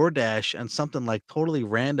have DoorDash and something like totally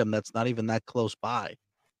random that's not even that close by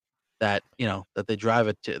that they drive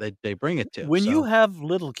it to they bring it to. When you So have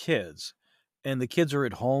little kids and the kids are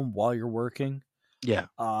at home while you're working, yeah.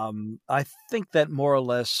 I think that more or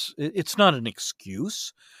less it's not an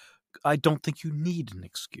excuse. I don't think you need an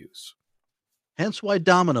excuse. Hence why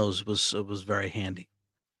Domino's was very handy.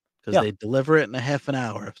 'Cause Yeah. they deliver it in a half an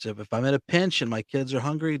hour. If I'm in a pinch and my kids are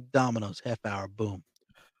hungry, Domino's, half hour, boom.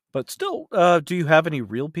 But still, do you have any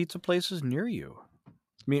real pizza places near you? Oh,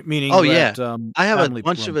 Meaning yeah. that, I have a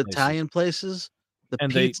bunch of family-run places, Italian places. The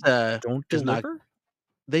and they pizza don't is not deliver?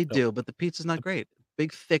 they No. do, but the pizza's not great.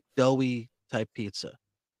 Big, thick, doughy type pizza.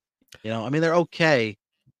 I mean, they're okay,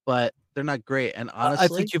 but they're not great, and I honestly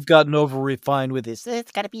think you've gotten over-refined with this,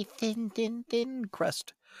 "It's gotta be thin, thin, thin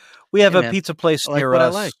crust." We have hey, a man, pizza place I like near what I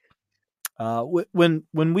us. like.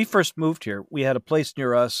 When we first moved here, we had a place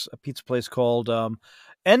near us, a pizza place called,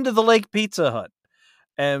 End of the Lake Pizza Hut,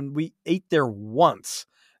 and we ate there once,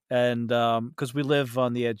 and, because we live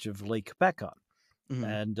on the edge of Lake Pecon. Mhm.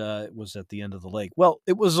 And it was at the end of the lake. Well,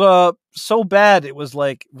 it was so bad it was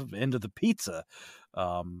like end of the pizza.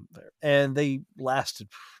 And they lasted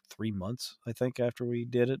 3 months, I think, after we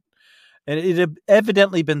did it, and it had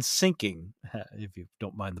evidently been sinking, if you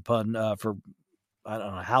don't mind the pun, for I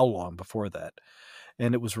don't know how long before that.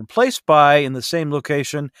 And it was replaced by in the same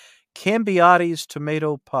location, Cambiati's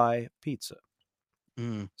Tomato Pie Pizza.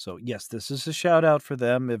 Mhm. So yes, this is a shout out for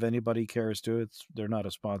them if anybody cares to. They're not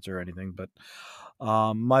a sponsor or anything, but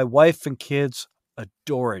my wife and kids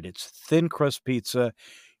adore it. It's thin crust pizza.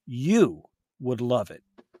 You would love it.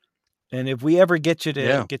 And if we ever get you to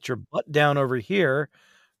Yeah. get your butt down over here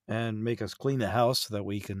and make us clean the house so that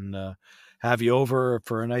we can have you over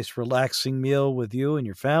for a nice relaxing meal with you and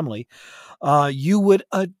your family, you would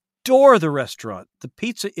adore the restaurant. The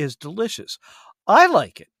pizza is delicious. I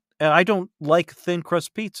like it. And I don't like thin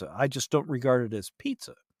crust pizza. I just don't regard it as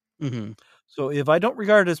pizza. Hmm. So if I don't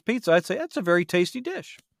regard it as pizza, I'd say that's a very tasty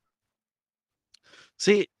dish.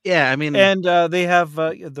 See, yeah, I mean, And they have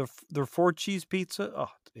their 4 cheese pizza. Oh,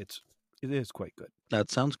 it is quite good. that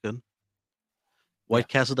sounds good. Yeah. White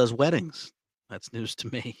Castle does weddings. That's news to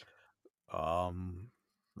me.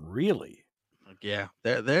 Really? Like, yeah,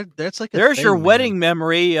 that's like a There's your thing, man. wedding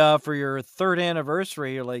memory for your 3rd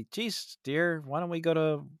anniversary. You're like, geez, dear, why don't we go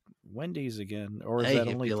to Wendy's again? Or is Hey, that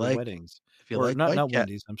only for weddings? if you Or like not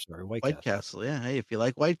Wendy's, I'm sorry, White White Castle. Castle, yeah. Hey, if you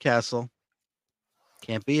like White Castle,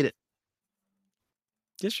 can't beat it.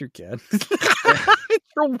 Yes, you can. It's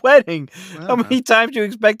your wedding. How Uh-huh. many times do you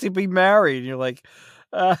expect to be married? And you're like,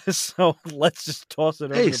 so let's just toss it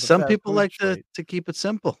over Hey, to the some fast people food like joint. to keep it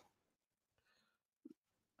simple.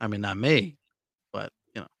 I mean, not me, but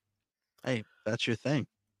hey, that's your thing.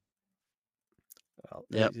 Well,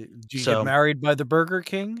 Yep. did you get So married by the Burger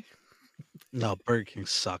King? no, Burger King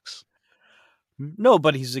sucks. No,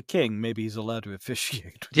 but he's a king. Maybe he's allowed to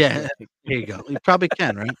officiate with your Yeah, wedding. here you go. You probably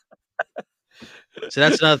can, right? So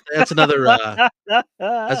that's a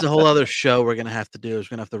whole other show we're gonna have to do. Is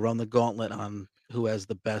we're gonna have to run the gauntlet on who has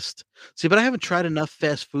the best. See, but I haven't tried enough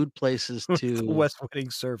fast food places The to West Wedding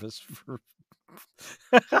Service for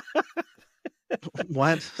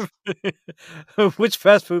what? which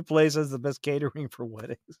fast food place has the best catering for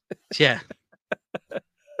weddings? Yeah.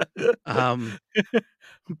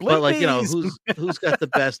 But like, Blinkies. who's got the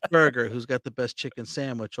best burger? Who's got the best chicken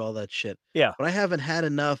sandwich? All that shit. Yeah. But I haven't had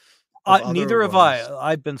enough of other Neither have I. ones.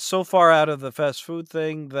 I've been so far out of the fast food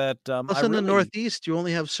thing that I Plus, in the really Northeast, you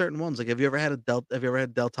only have certain ones. Like, have you ever had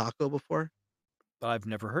Del Taco before? I've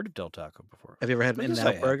never heard of Del Taco before. Have you ever had an Well, yes, I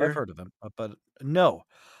In-N-Out have. I've burger? heard of them, but no.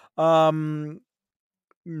 Um,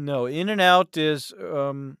 no, In-N-Out is,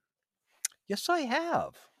 yes, I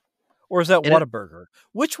have. Or is that In it Whataburger?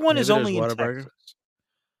 Which one is Maybe there's only in Whataburger. Texas?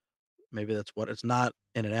 Maybe that's what it's not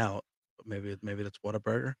In-N-Out, but maybe that's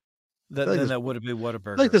Whataburger. I feel like Then there's that would have been I feel like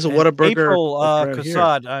Whataburger. there's a And Whataburger April, like around here.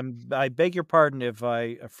 Casad, I beg your pardon if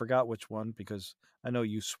I forgot which one because I know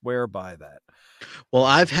you swear by that. Well,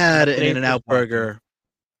 I've had That's an what April's In-N-Out watching. burger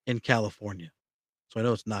in California, so I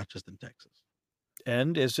know it's not just in Texas.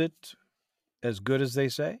 And is it as good as they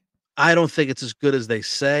say? I don't think it's as good as they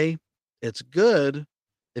say. It's good.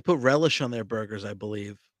 They put relish on their burgers, I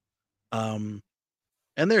believe. Um,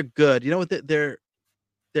 and they're good. You know what? They're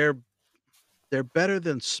they're better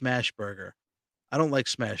than Smash Burger. I don't like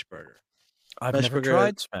Smash Burger. I've Smash never Burger,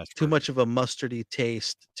 tried smash too burger. much of a mustardy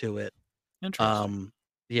taste to it. Interesting. Um,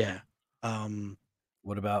 yeah. Um,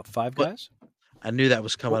 What about Five but Guys? I knew that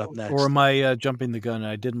was coming up Or next. am I jumping the gun?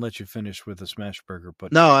 I didn't let you finish with the smash burger,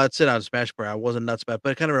 but No, that's it on Smash Burger. I wasn't nuts about it, but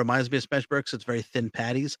it kind of reminds me of Smash Burger 'cause it's very thin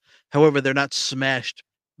patties. However, they're not smashed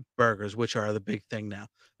burgers, which are the big thing now.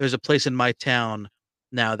 There's a place in my town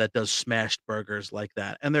now that does smashed burgers like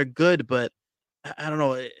that, and they're good, but I don't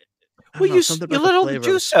know. I don't well, know something you about the let all the flavor of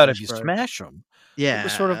a juice out if smashed you burger. smash them. It was Yeah,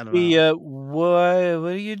 sort of I don't the know.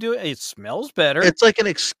 what are you doing? It smells better. It's like an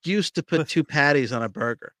excuse to put 2 patties on a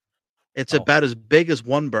burger. It's Oh, about as big as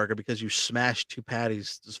 1 burger because you smash 2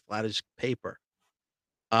 patties as flat as paper.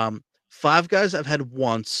 Five Guys I've had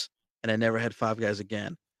once, and I never had Five Guys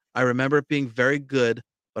again. I remember it being very good,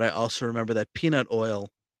 but I also remember that peanut oil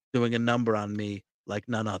doing a number on me like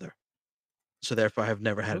none other. So therefore, I have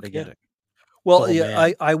never had no it again. kidding. Well, Oh, yeah,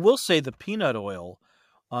 man. I will say the peanut oil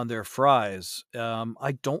on their fries.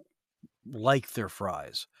 I don't like their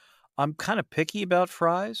fries. I'm kind of picky about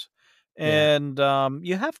fries, Yeah. and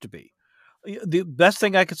you have to be. The best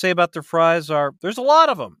thing I could say about their fries are there's a lot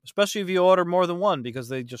of them, especially if you order more than one because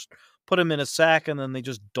they just put them in a sack and then they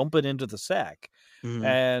just dump it into the sack. Mhm.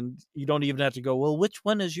 And you don't even have to go, well, which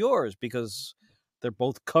one is yours? Because they're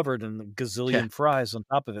both covered in a Yeah. gazillion fries on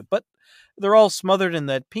top of it. But they're all smothered in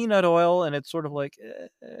that peanut oil, and it's sort of like,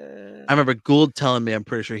 I remember Gould telling me I'm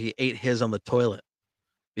pretty sure he ate his on the toilet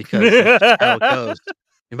because that's just how it goes.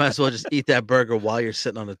 You might as well just eat that burger while you're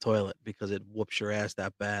sitting on the toilet because it whoops your ass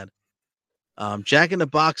that bad. Jack in the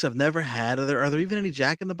Box I've never had. Are there even any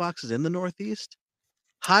Jack in the Boxes in the Northeast?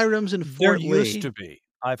 Hiram's in there Fort used Lee. to be.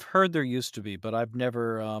 I've heard there used to be, but I've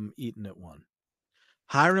never eaten at one.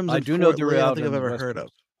 Hiram's I in do know Fort they're Lee, I don't out think I've on the ever West heard of.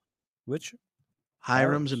 Coast. Which?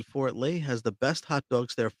 Hiram's in Hiram's? Fort Lee has the best hot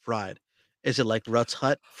dogs there fried. Is it like Rutt's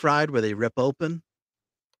Hut fried where they rip open?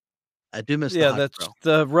 I do miss the Yeah, hot that's grill.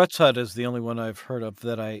 the Rutt's Hut is the only one I've heard of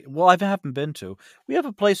that I haven't been to. We have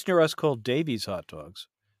a place near us called Davy's Hot Dogs.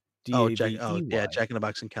 Oh, Davey. Jack in the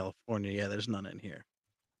Box in California. Yeah, there's none in here.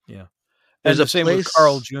 Yeah. There's And a the same with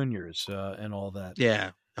Carl place. Jr.'s, and all that.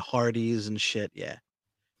 Yeah, the Hardee's and shit. Yeah,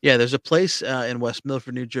 yeah. There's a place in West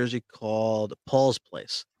Milford, New Jersey called Paul's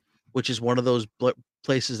Place, which is one of those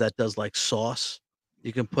places that does like sauce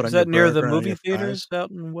you can put Is on your that near the burger and on movie your fries. theaters out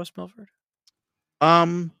in West Milford?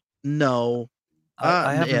 Um, no.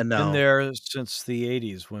 I Yeah, haven't been no. there since the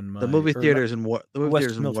 '80s when The my movie or not theaters in the movie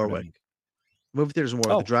theaters West in Milford, I Warwick. mean. Movie theaters in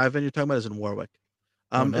Warwick. The Oh, drive-in you're talking about is in Warwick.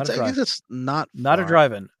 no, not It's a I guess drive-in. it's not Not a far.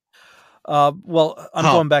 drive-in. Well, I'm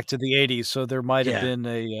Oh, going back to the '80s, so there might have yeah. been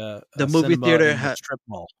The a movie cinema theater in the strip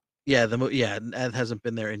mall. yeah, yeah, and it hasn't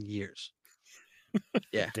been there in years.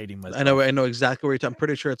 Yeah. Dating I know myself. I know exactly where you're I'm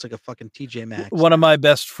pretty sure it's like a fucking TJ Maxx One of now. my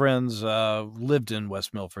best friends, lived in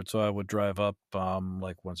West Milford, so I would drive up,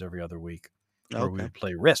 like, once every other week, where we Okay. would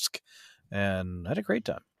play Risk, and had a great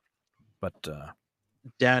time. But,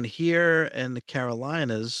 Down here in the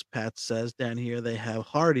Carolinas, Pat says down here they have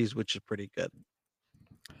Hardee's, which is pretty good.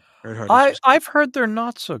 Heard Hardee's was good. I've heard they're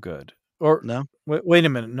not so good. Or No? wait a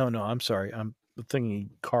minute. No, I'm sorry. I'm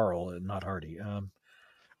thinking Carl and not Hardy.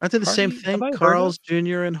 Aren't they the same Hardy, have thing? I heard of? Carl's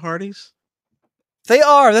Jr. and Hardee's? They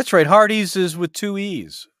are, that's right. Hardee's is with 2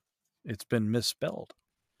 E's. It's been misspelled.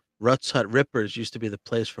 Rutt's Hut Rippers used to be the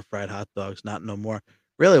place for fried hot dogs, not no more.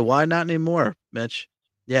 Really? Why not anymore, Mitch?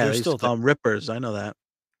 Yeah, They're they used to still there. call them Rippers. I know that.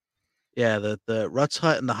 Yeah, the Rutt's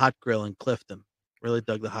Hut and the Hot Grill in Clifton. Really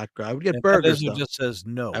dug the Hot Grill. I would get And that burgers lizard though. just says I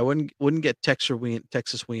no. wouldn't get Texas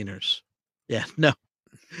wieners. Yeah, no.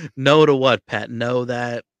 No to what, Pat? No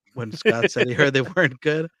that when Scott said he heard they weren't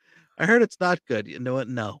good. I heard it's not good. You know what?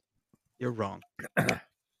 No. You're wrong.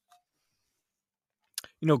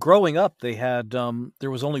 You know, growing up, they had,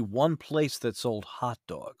 there was only one place that sold hot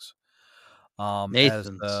dogs, as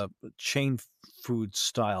Nathan's. a chain food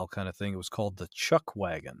style kinda thing. It was called the Chuck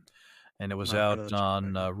Wagon, and it was Not heard of out the Chuck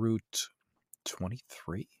on, Wagon. Route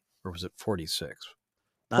 23? Or was it 46?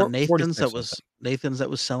 Not Nathan's 46, I think. Nathan's that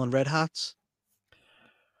was selling Red Hots?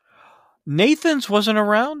 Nathan's wasn't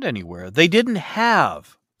around anywhere. They didn't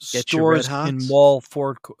have Get your Red stores in Hots? mall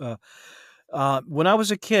when I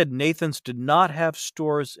was a kid, Nathan's did not have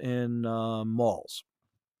stores in, malls,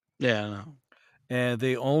 Yeah, no. and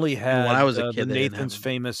they only And when I had, was a the kid, they didn't have Nathan's them.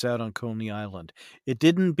 Famous out on Coney Island. It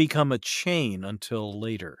didn't become a chain until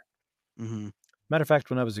later. Mhm. Matter of fact,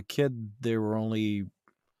 when I was a kid, there were only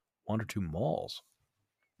 1 or 2 malls.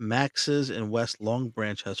 Max's in West Long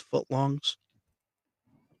Branch has footlongs.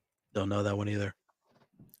 Don't know that one either.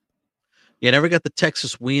 Yeah, never got the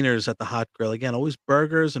Texas wieners at the Hot Grill. Again, always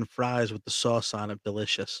burgers and fries with the sauce on it.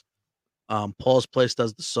 Delicious. Paul's Place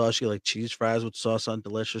does the sauce. You like cheese fries with sauce on,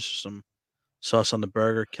 delicious. Some sauce on the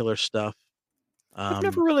burger, killer stuff. I've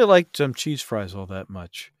never Um, really liked, cheese fries all that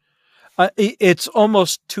much. It's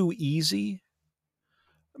almost too easy.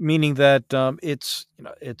 Meaning that, it's,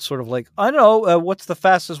 it's sort of like, "I know, what's the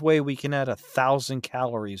fastest way we can add 1,000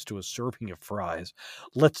 calories to a serving of fries?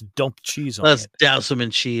 Let's dump cheese on let's it." douse them in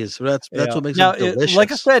cheese. That's Yeah. what makes Now, them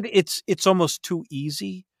like I delicious. said, it's almost too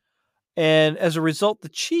easy, and as a result, the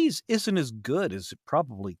cheese isn't as good as it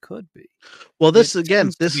probably could be. Well, It this again,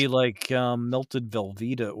 tends to be like, melted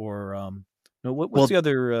Velveeta or, no, what's well, the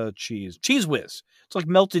other, cheese? Cheese Whiz. It's like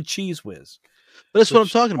melted Cheese Whiz, but that's what I'm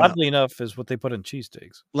which talking about. oddly enough is what they put in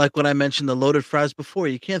cheesesteaks. Like when I mentioned the loaded fries before,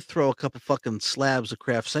 you can't throw a couple fucking slabs of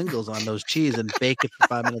Kraft singles on those cheese and bake it for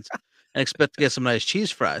 5 minutes and expect to get some nice cheese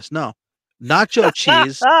fries. No, nacho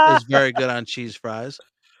cheese is very good on cheese fries.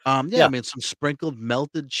 Yeah, I Yeah. mean some sprinkled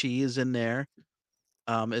melted cheese in there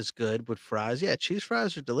is good with fries. Yeah, cheese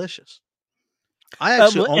fries are delicious. I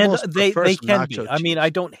actually Well, and almost prefer they some can be. nacho I mean, I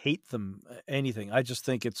cheese. don't hate them, anything. I just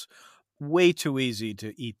think it's way too easy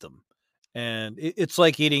to eat them, and it's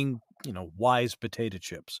like eating, Wise potato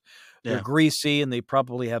chips. They're Yeah, greasy, and they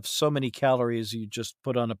probably have so many calories you just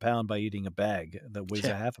put on a pound by eating a bag that weighs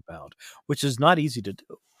yeah. a half a pound, which is not easy to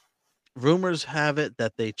do. Rumors have it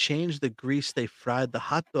that they changed the grease they fried the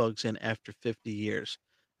hot dogs in after 50 years.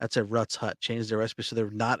 That's at Rutt's Hut. Changed their recipe so they're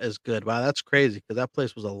not as good. Wow, that's crazy because that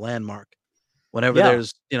place was a landmark. Whenever Yeah.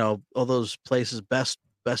 there's, all those places, best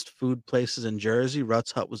food places in Jersey,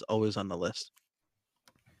 Rutt's Hut was always on the list.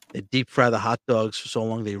 They deep fry the hot dogs for so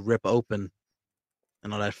long they rip open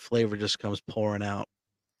and all that flavor just comes pouring out.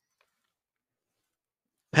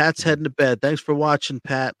 Pat's Mhm. heading to bed. Thanks for watching,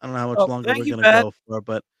 Pat. I don't know how much Oh, longer thank we're you, gonna Pat. go for,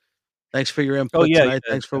 but thanks for your Oh, input yeah, tonight.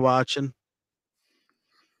 yeah, Thanks for watching.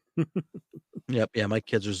 Yep, yeah, my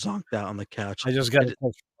kids are zonked out on the couch. I just got I a d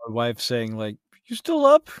text from my wife saying, like, "You still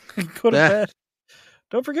up? Go to yeah, bed.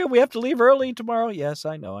 Don't forget we have to leave early tomorrow." Yes,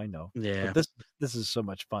 I know. But yeah, this is so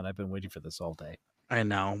much fun. I've been waiting for this all day. I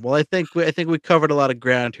know. Well, I think we covered a lot of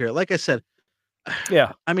ground here. Like I said,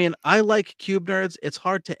 Yeah. I mean, I like Cube Nerds. It's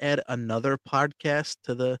hard to add another podcast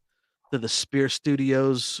to the the Spear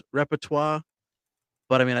Studios repertoire.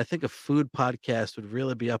 But I mean, I think a food podcast would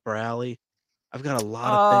really be up our alley. I've got a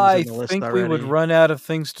lot of things I on the list think we would already. run out of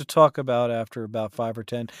things to talk about after about 5 or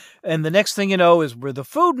 10, and the next thing you know is we're the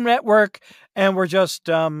Food Network, and we're just,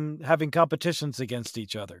 having competitions against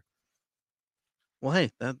each other Well,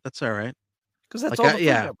 hey, that's all right. because that's Like, all the Food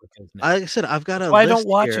yeah, Network is now. like I said, I've got That's a why I don't list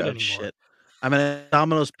watch here it of anymore. shit. I mean,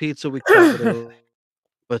 Domino's Pizza we covered,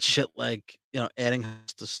 but shit like adding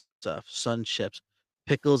to stuff, Sun Chips,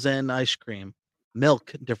 pickles and ice cream,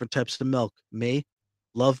 milk, different types of milk. Me,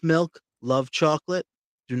 love milk, love chocolate,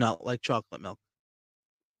 do not like chocolate milk.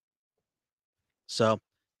 So,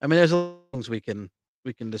 I mean, there's a lot of things we can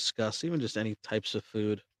discuss, even just any types of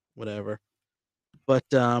food, whatever. But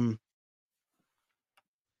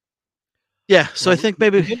yeah. So I Well, think we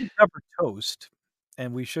maybe didn't cover toast,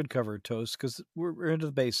 and we should cover toast because we're into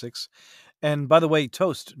the basics. And by the way,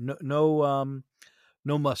 toast, no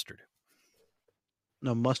mustard.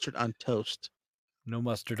 no mustard on toast. No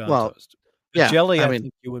mustard on Well, toast. yeah. Jelly, I I mean,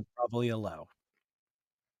 think you would probably allow.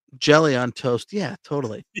 jelly on toast. Yeah,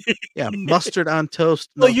 totally. Yeah, mustard on toast.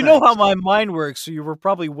 Well, No you know how thanks. my mind works, so you were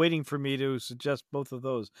probably waiting for me to suggest both of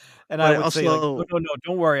those, and I But I would say like, "No, also, no, no,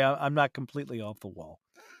 don't worry, I'm not completely off the wall."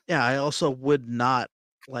 yeah, I also would not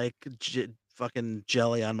like fucking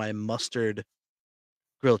jelly on my mustard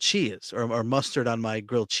grilled cheese or mustard on my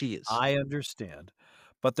grilled cheese. I understand,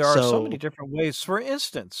 but there are so many So, different ways. For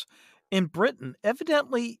instance, in Britain,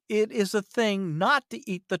 evidently it is a thing not to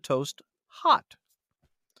eat the toast hot.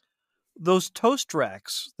 Those toast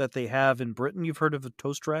racks that they have in Britain, you've heard of the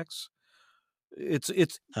toast racks? It's l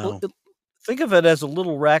oh, it think of it as a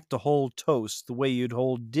little rack to hold toast the way you'd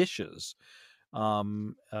hold dishes,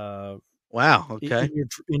 um, uh, wow, I okay.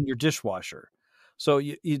 in your dishwasher. So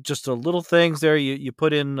you just a little things there you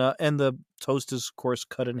put in, and the toast is, of course,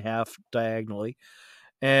 cut in half diagonally,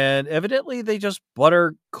 and evidently they just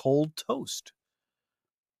butter cold toast.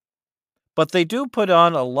 But they do put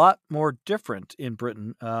on a lot more different in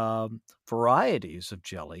Britain, varieties of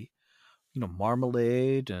jelly,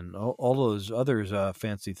 marmalade and all those others,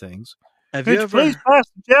 fancy things. Have you "Could you please ever pass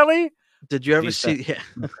the jelly?" did you ever These fancy see yeah.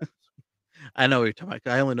 Democrats. I know what you're talking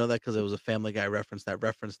about. I only know that because it was a Family Guy reference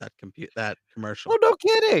that compute that commercial. Oh, no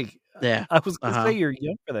kidding. Yeah. I was gonna say Uh-huh. you're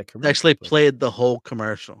young for that They commercial, actually but played the whole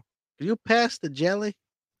commercial. "Can you pass the jelly?"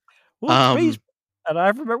 well, please, Um, and I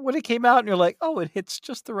remember when it came out and you're like, "Oh, it hits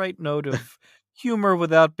just the right note of humor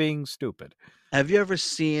without being stupid." have you ever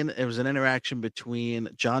seen it was an interaction between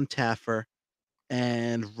John Taffer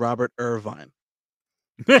and Robert Irvine,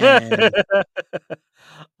 and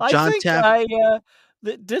I John think Taffer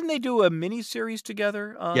didn't they do a mini series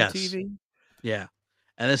together on yes, TV? yeah,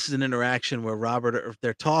 and this is an interaction where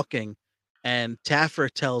they're talking, and Taffer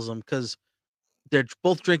tells him because 'cause they're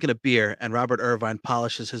both drinking a beer, and Robert Irvine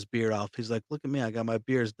polishes his beer off. He's like, "Look at me, I got my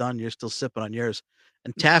beers done, you're still sipping on yours."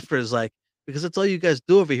 And Taffer is like, "Because that's all you guys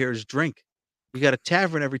do over here is drink. You got a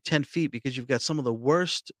tavern every 10 feet because you've got some of the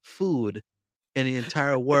worst food in the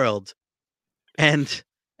entire world."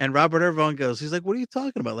 And Robert Irvine goes, he's like, "What are you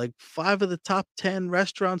talking about? Like 5 of the top 10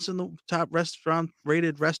 restaurants in the top restaurant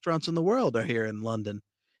rated restaurants in the world are here in London."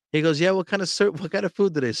 He goes, "Yeah, what kind of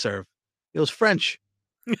food do they serve?" He goes, "French."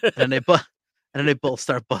 And then they bu and then they both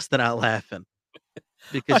start busting out laughing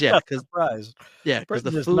because I'm yeah, not because surprised. yeah, because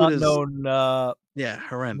the Britain is food not is known, yeah,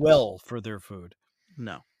 horrendous. well for their food.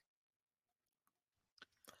 No.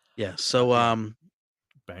 Yeah, so, Yeah,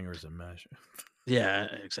 bangers and mash. yeah,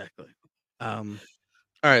 exactly. Um,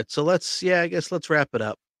 alright, so I guess let's wrap it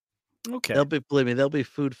up. Okay. There'll be believe me, there'll be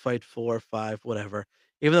food fight 4, 5, whatever.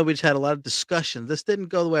 Even though we just had a lot of discussion, this didn't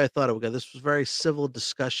go the way I thought it would go. This was very civil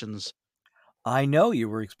discussions. I know you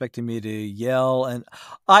were expecting me to yell, and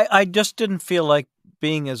I just didn't feel like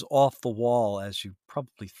being as off the wall as you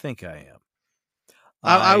probably think I am.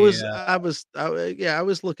 I I, was yeah, I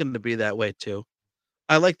was looking to be that way too.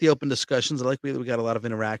 I like the open discussions. I like we got a lot of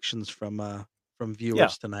interactions from yeah,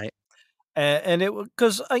 viewers tonight. and it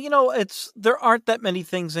because, it's there aren't that many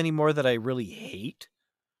things anymore that I really hate,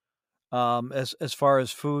 as far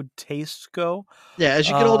as food tastes go. Yeah, as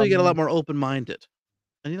you get older, you get a lot Um more open-minded.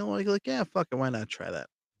 And you know what? You're like, "Yeah, fuck it, why not try that?"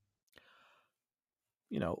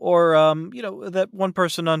 Or, that one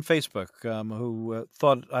person on Facebook, who,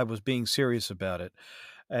 thought I was being serious about it,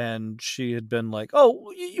 and she had been like,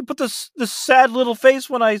 "Oh, you put this sad little face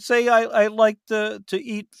when I say I like to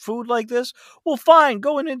eat food like this? Well, fine,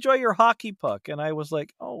 go and enjoy your hockey puck." And I was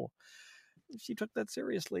like, "Oh, she took that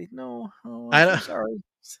seriously. No, oh, I'm I so don't sorry."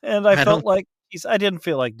 And I I felt don't like I didn't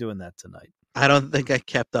feel like doing that tonight. I don't think I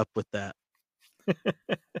kept up with that.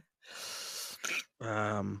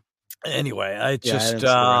 Um, Anyway, I Yeah, I just didn't see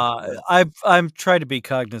the rest of it. I'm trying to be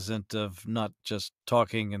cognizant of not just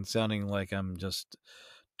talking and sounding like I'm just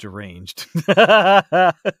deranged. Well,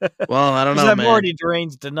 I don't 'Cause know, I'm man. already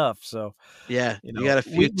deranged enough, so, Yeah, you you got know, a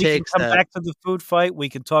few we can takes come that back to the food fight, we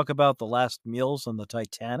can talk about the last meals on the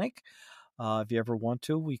Titanic. If you ever want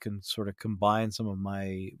to, we can sort of combine some of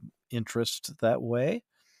my interests that way.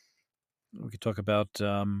 We could talk about,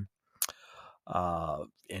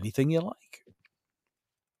 anything you like.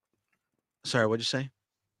 sorry, what'd you say?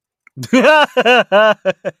 We I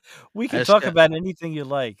can just talk got about anything you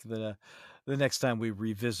like the next time we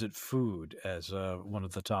revisit food as, one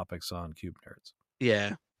of the topics on Cube Nerds.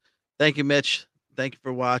 yeah. Thank you, Mitch. Thank you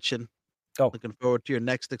for watching. Oh, Looking forward to your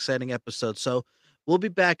next exciting episode. So, we'll be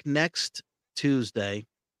back next Tuesday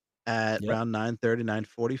at yep. around 9:30,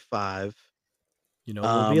 9:45. You know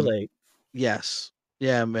we'll be Um, late. yes.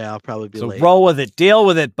 Yeah, man, I'll probably be So late. roll with it. Deal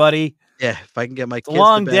with it, buddy. Yeah, if I can get my It's a kids to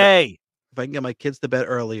long bed day. if I can get my kids to bed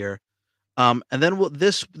earlier. And then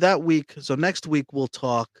that week, so next week we'll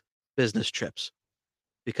talk business trips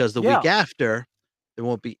because the Yeah. week after there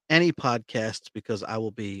won't be any podcasts because I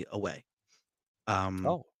will be away. Um,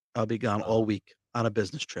 Oh. I'll be gone all Uh, week on a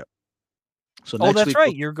business trip. So oh, next that's week right.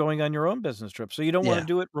 we'll You're going on your own business trip, so you don't wanna yeah.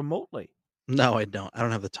 do it remotely. No, I don't. I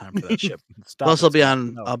don't have the time for that shit. Stop Plus it, Scott.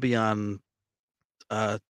 No. I'll be on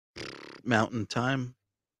uh mountain time.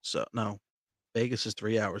 So no, Vegas is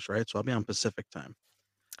 3 hours, right? So I'll be on Pacific time.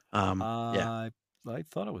 Yeah. I I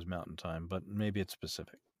thought it was Mountain Time, but maybe it's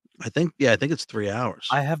Pacific. I think it's 3 hours.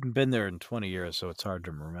 I haven't been there in 20 years, so it's hard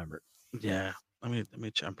to remember. Yeah. I'm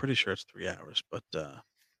pretty sure it's 3 hours, but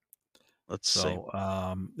let's see. So,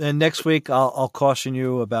 and next week I'll caution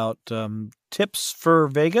you about tips for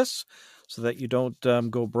Vegas, so that you don't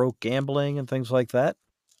go broke gambling and things like that.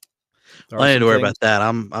 There I are don't need to some worry things about that.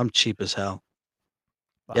 I'm cheap as hell.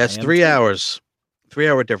 Yeah, I it's am 3 too. hours.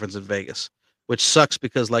 3-hour difference in Vegas, which sucks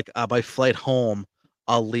because like my flight home,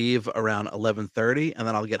 I'll leave around 11:30 and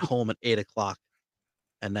then I'll get home at 8 o'clock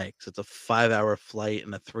at night. 'Cause it's a 5-hour flight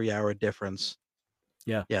and a 3-hour difference.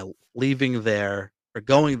 Yeah. Yeah, leaving there or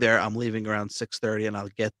going there, I'm leaving around 6:30 and I'll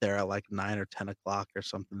get there at like 9 or 10 o'clock or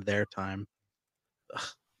something their time. Ugh,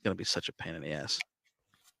 it's gonna be such a pain in the ass.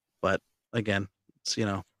 But again, it's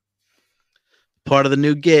part of the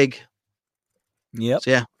new gig. Yep.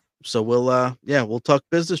 So yeah. So we'll talk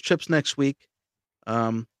business trips next week.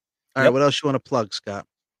 All right, Yep. what else you want to plug, Scott?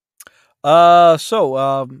 So,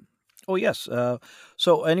 oh yes.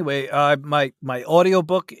 So anyway, my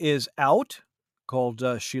audiobook is out called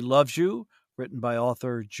She Loves You, written by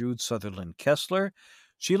author Jude Sutherland Kessler.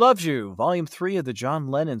 She Loves You, Volume 3 of the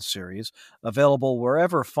John Lennon series, available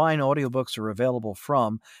wherever fine audiobooks are available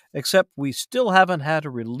from, except we still haven't had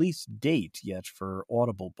a release date yet for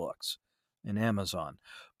Audible books in Amazon.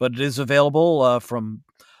 But it is available from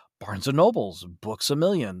Barnes& and Nobles, Books A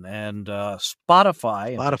Million, and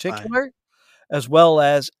Spotify in Spotify. particular, as well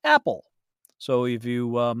as Apple. So if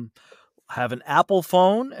you have an Apple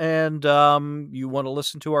phone and you want to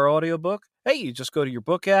listen to our audiobook, hey, you just go to your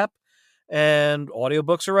book app and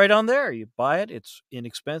audiobooks are right on there. You buy it, it's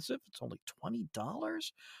inexpensive. It's only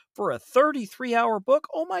 $20 for a 33-hour book.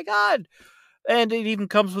 Oh my God. And it even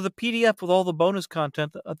comes with a PDF with all the bonus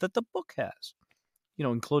content that the book has,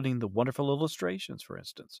 including the wonderful illustrations, for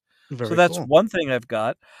instance. So Very that's cool. one thing I've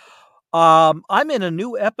got. I'm in a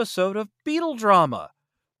new episode of Beetle Drama,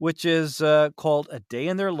 which is called A Day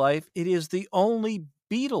in Their Life. It is the only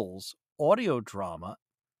Beatles audio drama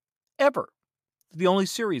ever, the only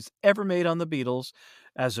series ever made on the Beatles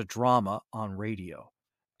as a drama on radio.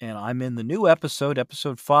 And I'm in the new episode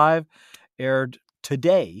 5, aired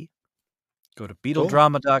today. Go to Cool.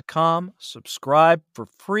 BeatleDrama.com, subscribe for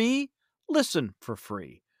free, listen for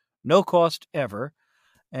free, no cost ever.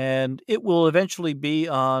 And it will eventually be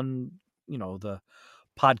on, the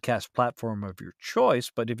podcast platform of your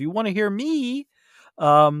choice. But if you want to hear me,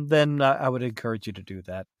 then I would encourage you to do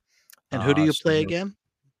that. And who do you So play again?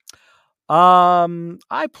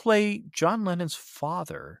 I play John Lennon's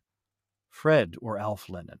father, Fred or Alf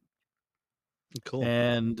Lennon. Cool.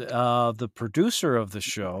 And the producer of the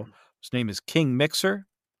show, his name is King Mixer,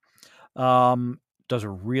 does a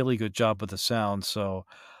really good job with the sound. So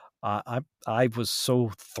I was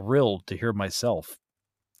so thrilled to hear myself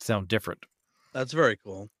sound different. That's very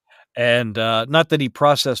cool. And not that he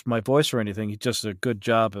processed my voice or anything, he just did a good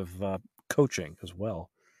job of coaching as well.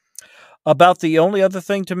 About the only other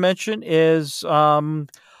thing to mention is another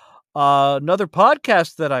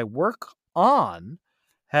podcast that I work on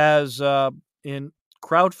has in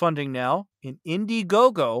crowdfunding now in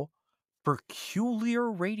Indiegogo,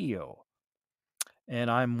 Peculiar Radio. And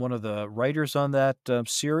I'm one of the writers on that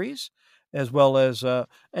series. as well as an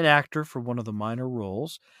actor for one of the minor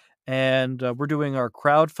roles. And we're doing our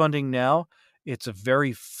crowdfunding now. It's a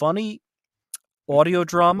very funny audio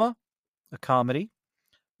drama, a comedy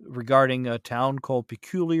regarding a town called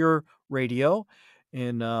Peculiar Radio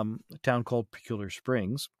in a town called Peculiar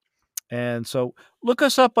Springs. And so look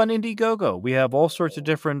us up on Indiegogo. We have all sorts of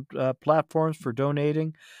different platforms for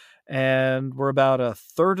donating. And we're about a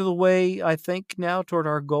third of the way, I think, now toward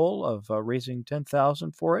our goal of raising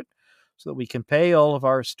 $10,000 for it, so that we can pay all of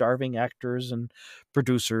our starving actors and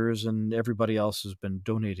producers and everybody else who's been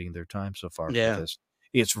donating their time so far for this.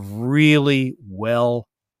 It's really well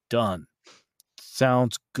done.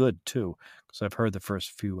 Sounds good too, because I've heard the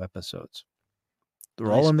first few episodes.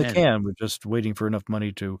 They're all in the can. We're just waiting for enough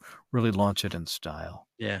money to really launch it in style.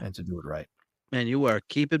 And to do it right. Man, you are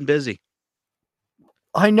keeping busy.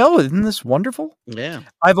 I know. Isn't this wonderful? Yeah.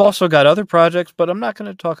 I've also got other projects, but I'm not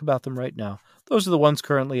going to talk about them right now. Those are the ones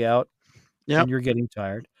currently out. Yeah. And you're getting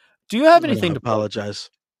tired. Do you have anything to apologize?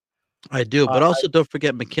 I do, but also don't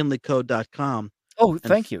forget McKinleyCode.com. Oh,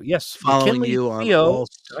 thank you. Yes. Following you on all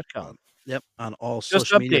on all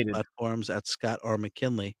social media updated. platforms at Scott R.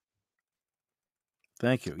 McKinley.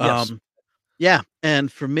 Thank you. Yes. Yeah.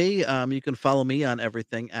 And for me, you can follow me on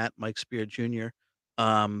everything at Mike Spear Jr.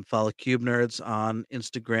 Follow Cube Nerds on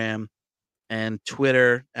Instagram and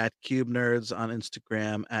Twitter at Cube Nerds on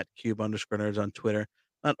Instagram, at Cube_Nerds on Twitter.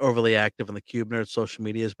 Not overly active on the Cube Nerds social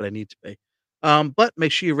medias, but I need to be. But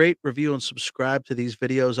make sure you rate, review, and subscribe to these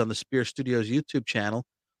videos on the Spear Studios YouTube channel.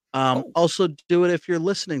 Also do it if you're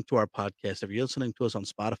listening to our podcast. If you're listening to us on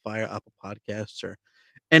Spotify or Apple Podcasts or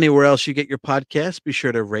anywhere else you get your podcasts, be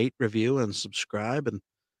sure to rate, review, and subscribe, and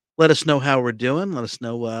let us know how we're doing. Let us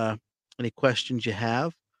know any questions you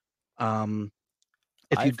have.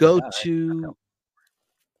 If you go to,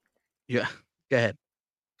 go ahead.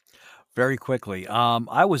 Very quickly.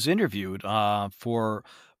 I was interviewed for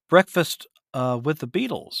Breakfast with the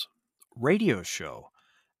Beatles radio show,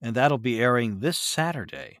 and that'll be airing this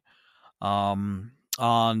Saturday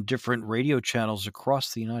on different radio channels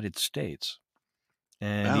across the United States.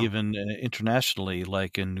 And even internationally,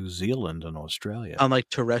 like in New Zealand and Australia. On like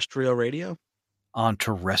terrestrial radio? On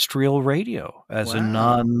terrestrial radio, as in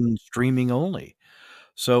non-streaming only.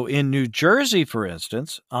 So in New Jersey, for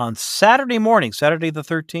instance, on Saturday morning, Saturday the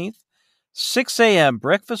 13th, 6 a.m.,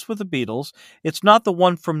 Breakfast with the Beatles. It's not the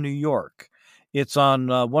one from New York. It's on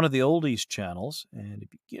one of the oldies channels. And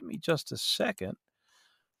if you give me just a second,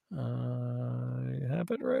 I have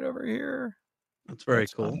it right over here. That's very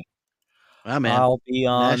cool. Wow, man. I'll be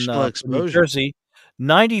on National exposure. New Jersey,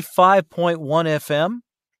 95.1 FM,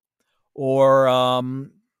 or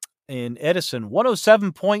in Edison,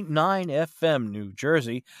 107.9 FM, New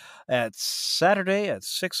Jersey. At Saturday at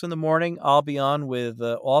 6 in the morning, I'll be on with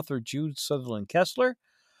author Jude Sutherland Kessler,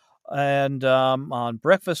 and on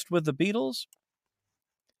Breakfast with the Beatles.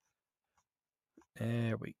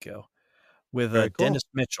 There we go. With Dennis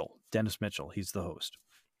Mitchell. Dennis Mitchell, he's the host.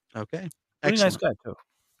 Okay. Really nice guy, too.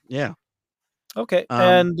 Yeah. Okay.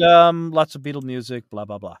 And lots of Beatle music, blah,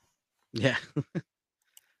 blah, blah. Yeah.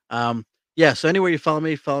 Yeah. So anywhere you follow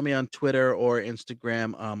me on Twitter or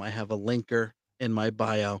Instagram. I have a linker in my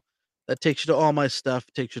bio that takes you to all my stuff,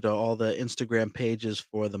 takes you to all the Instagram pages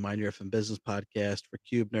for the Mind Your Effing Business podcast, for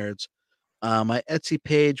Cube Nerds. My Etsy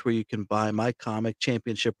page where you can buy my comic,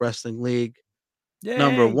 Championship Wrestling League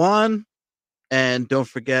 #1. And don't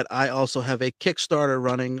forget, I also have a Kickstarter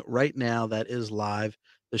running right now that is live.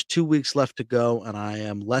 There's 2 weeks left to go, and I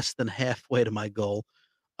am less than halfway to my goal.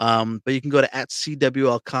 But you can go to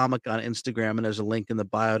 @CWL Comic on Instagram, and there's a link in the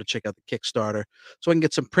bio to check out the Kickstarter, so I can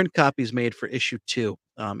get some print copies made for issue 2.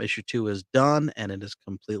 Issue 2 is done, and it is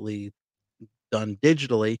completely done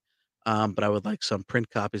digitally. But I would like some print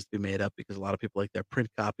copies to be made up because a lot of people like their print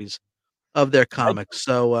copies of their comics.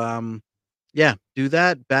 So, yeah, do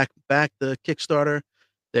that. Back the Kickstarter.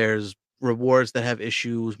 There's rewards that have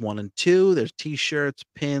issues 1 and 2. There's T-shirts,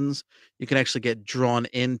 pins. You can actually get drawn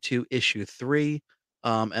into issue 3.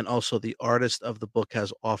 And also the artist of the book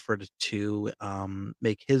has offered to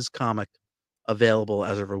make his comic available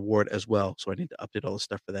as a reward as well. So I need to update all the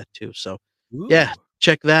stuff for that too. So yeah,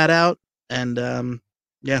 check that out. And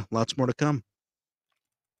yeah, lots more to come.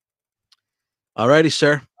 All righty,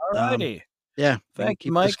 sir. All righty. Yeah. Thank you,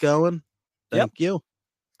 keep Mike. this going. Thank you.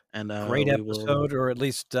 And great episode, or at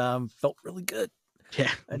least felt really good.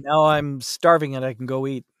 Yeah. And now I'm starving and I can go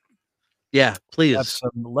eat. Yeah, please. I have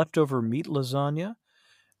some leftover meat lasagna,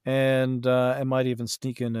 and I might even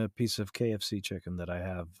sneak in a piece of KFC chicken that I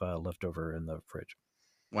have left over in the fridge.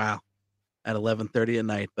 Wow. At 11:30 at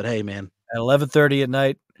night. But hey, man. At 11:30 at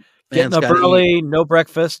night. Getting up early, no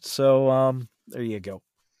breakfast. So there you go.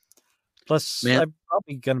 Plus, Man, I'm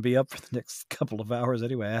probably going to be up for the next couple of hours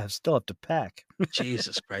anyway. Still have to pack.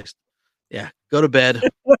 Jesus Christ. Yeah, go to bed.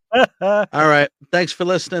 All right. Thanks for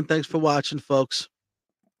listening. Thanks for watching, folks.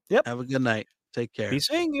 Yep. Have a good night. Take care. Be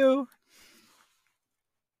seeing you.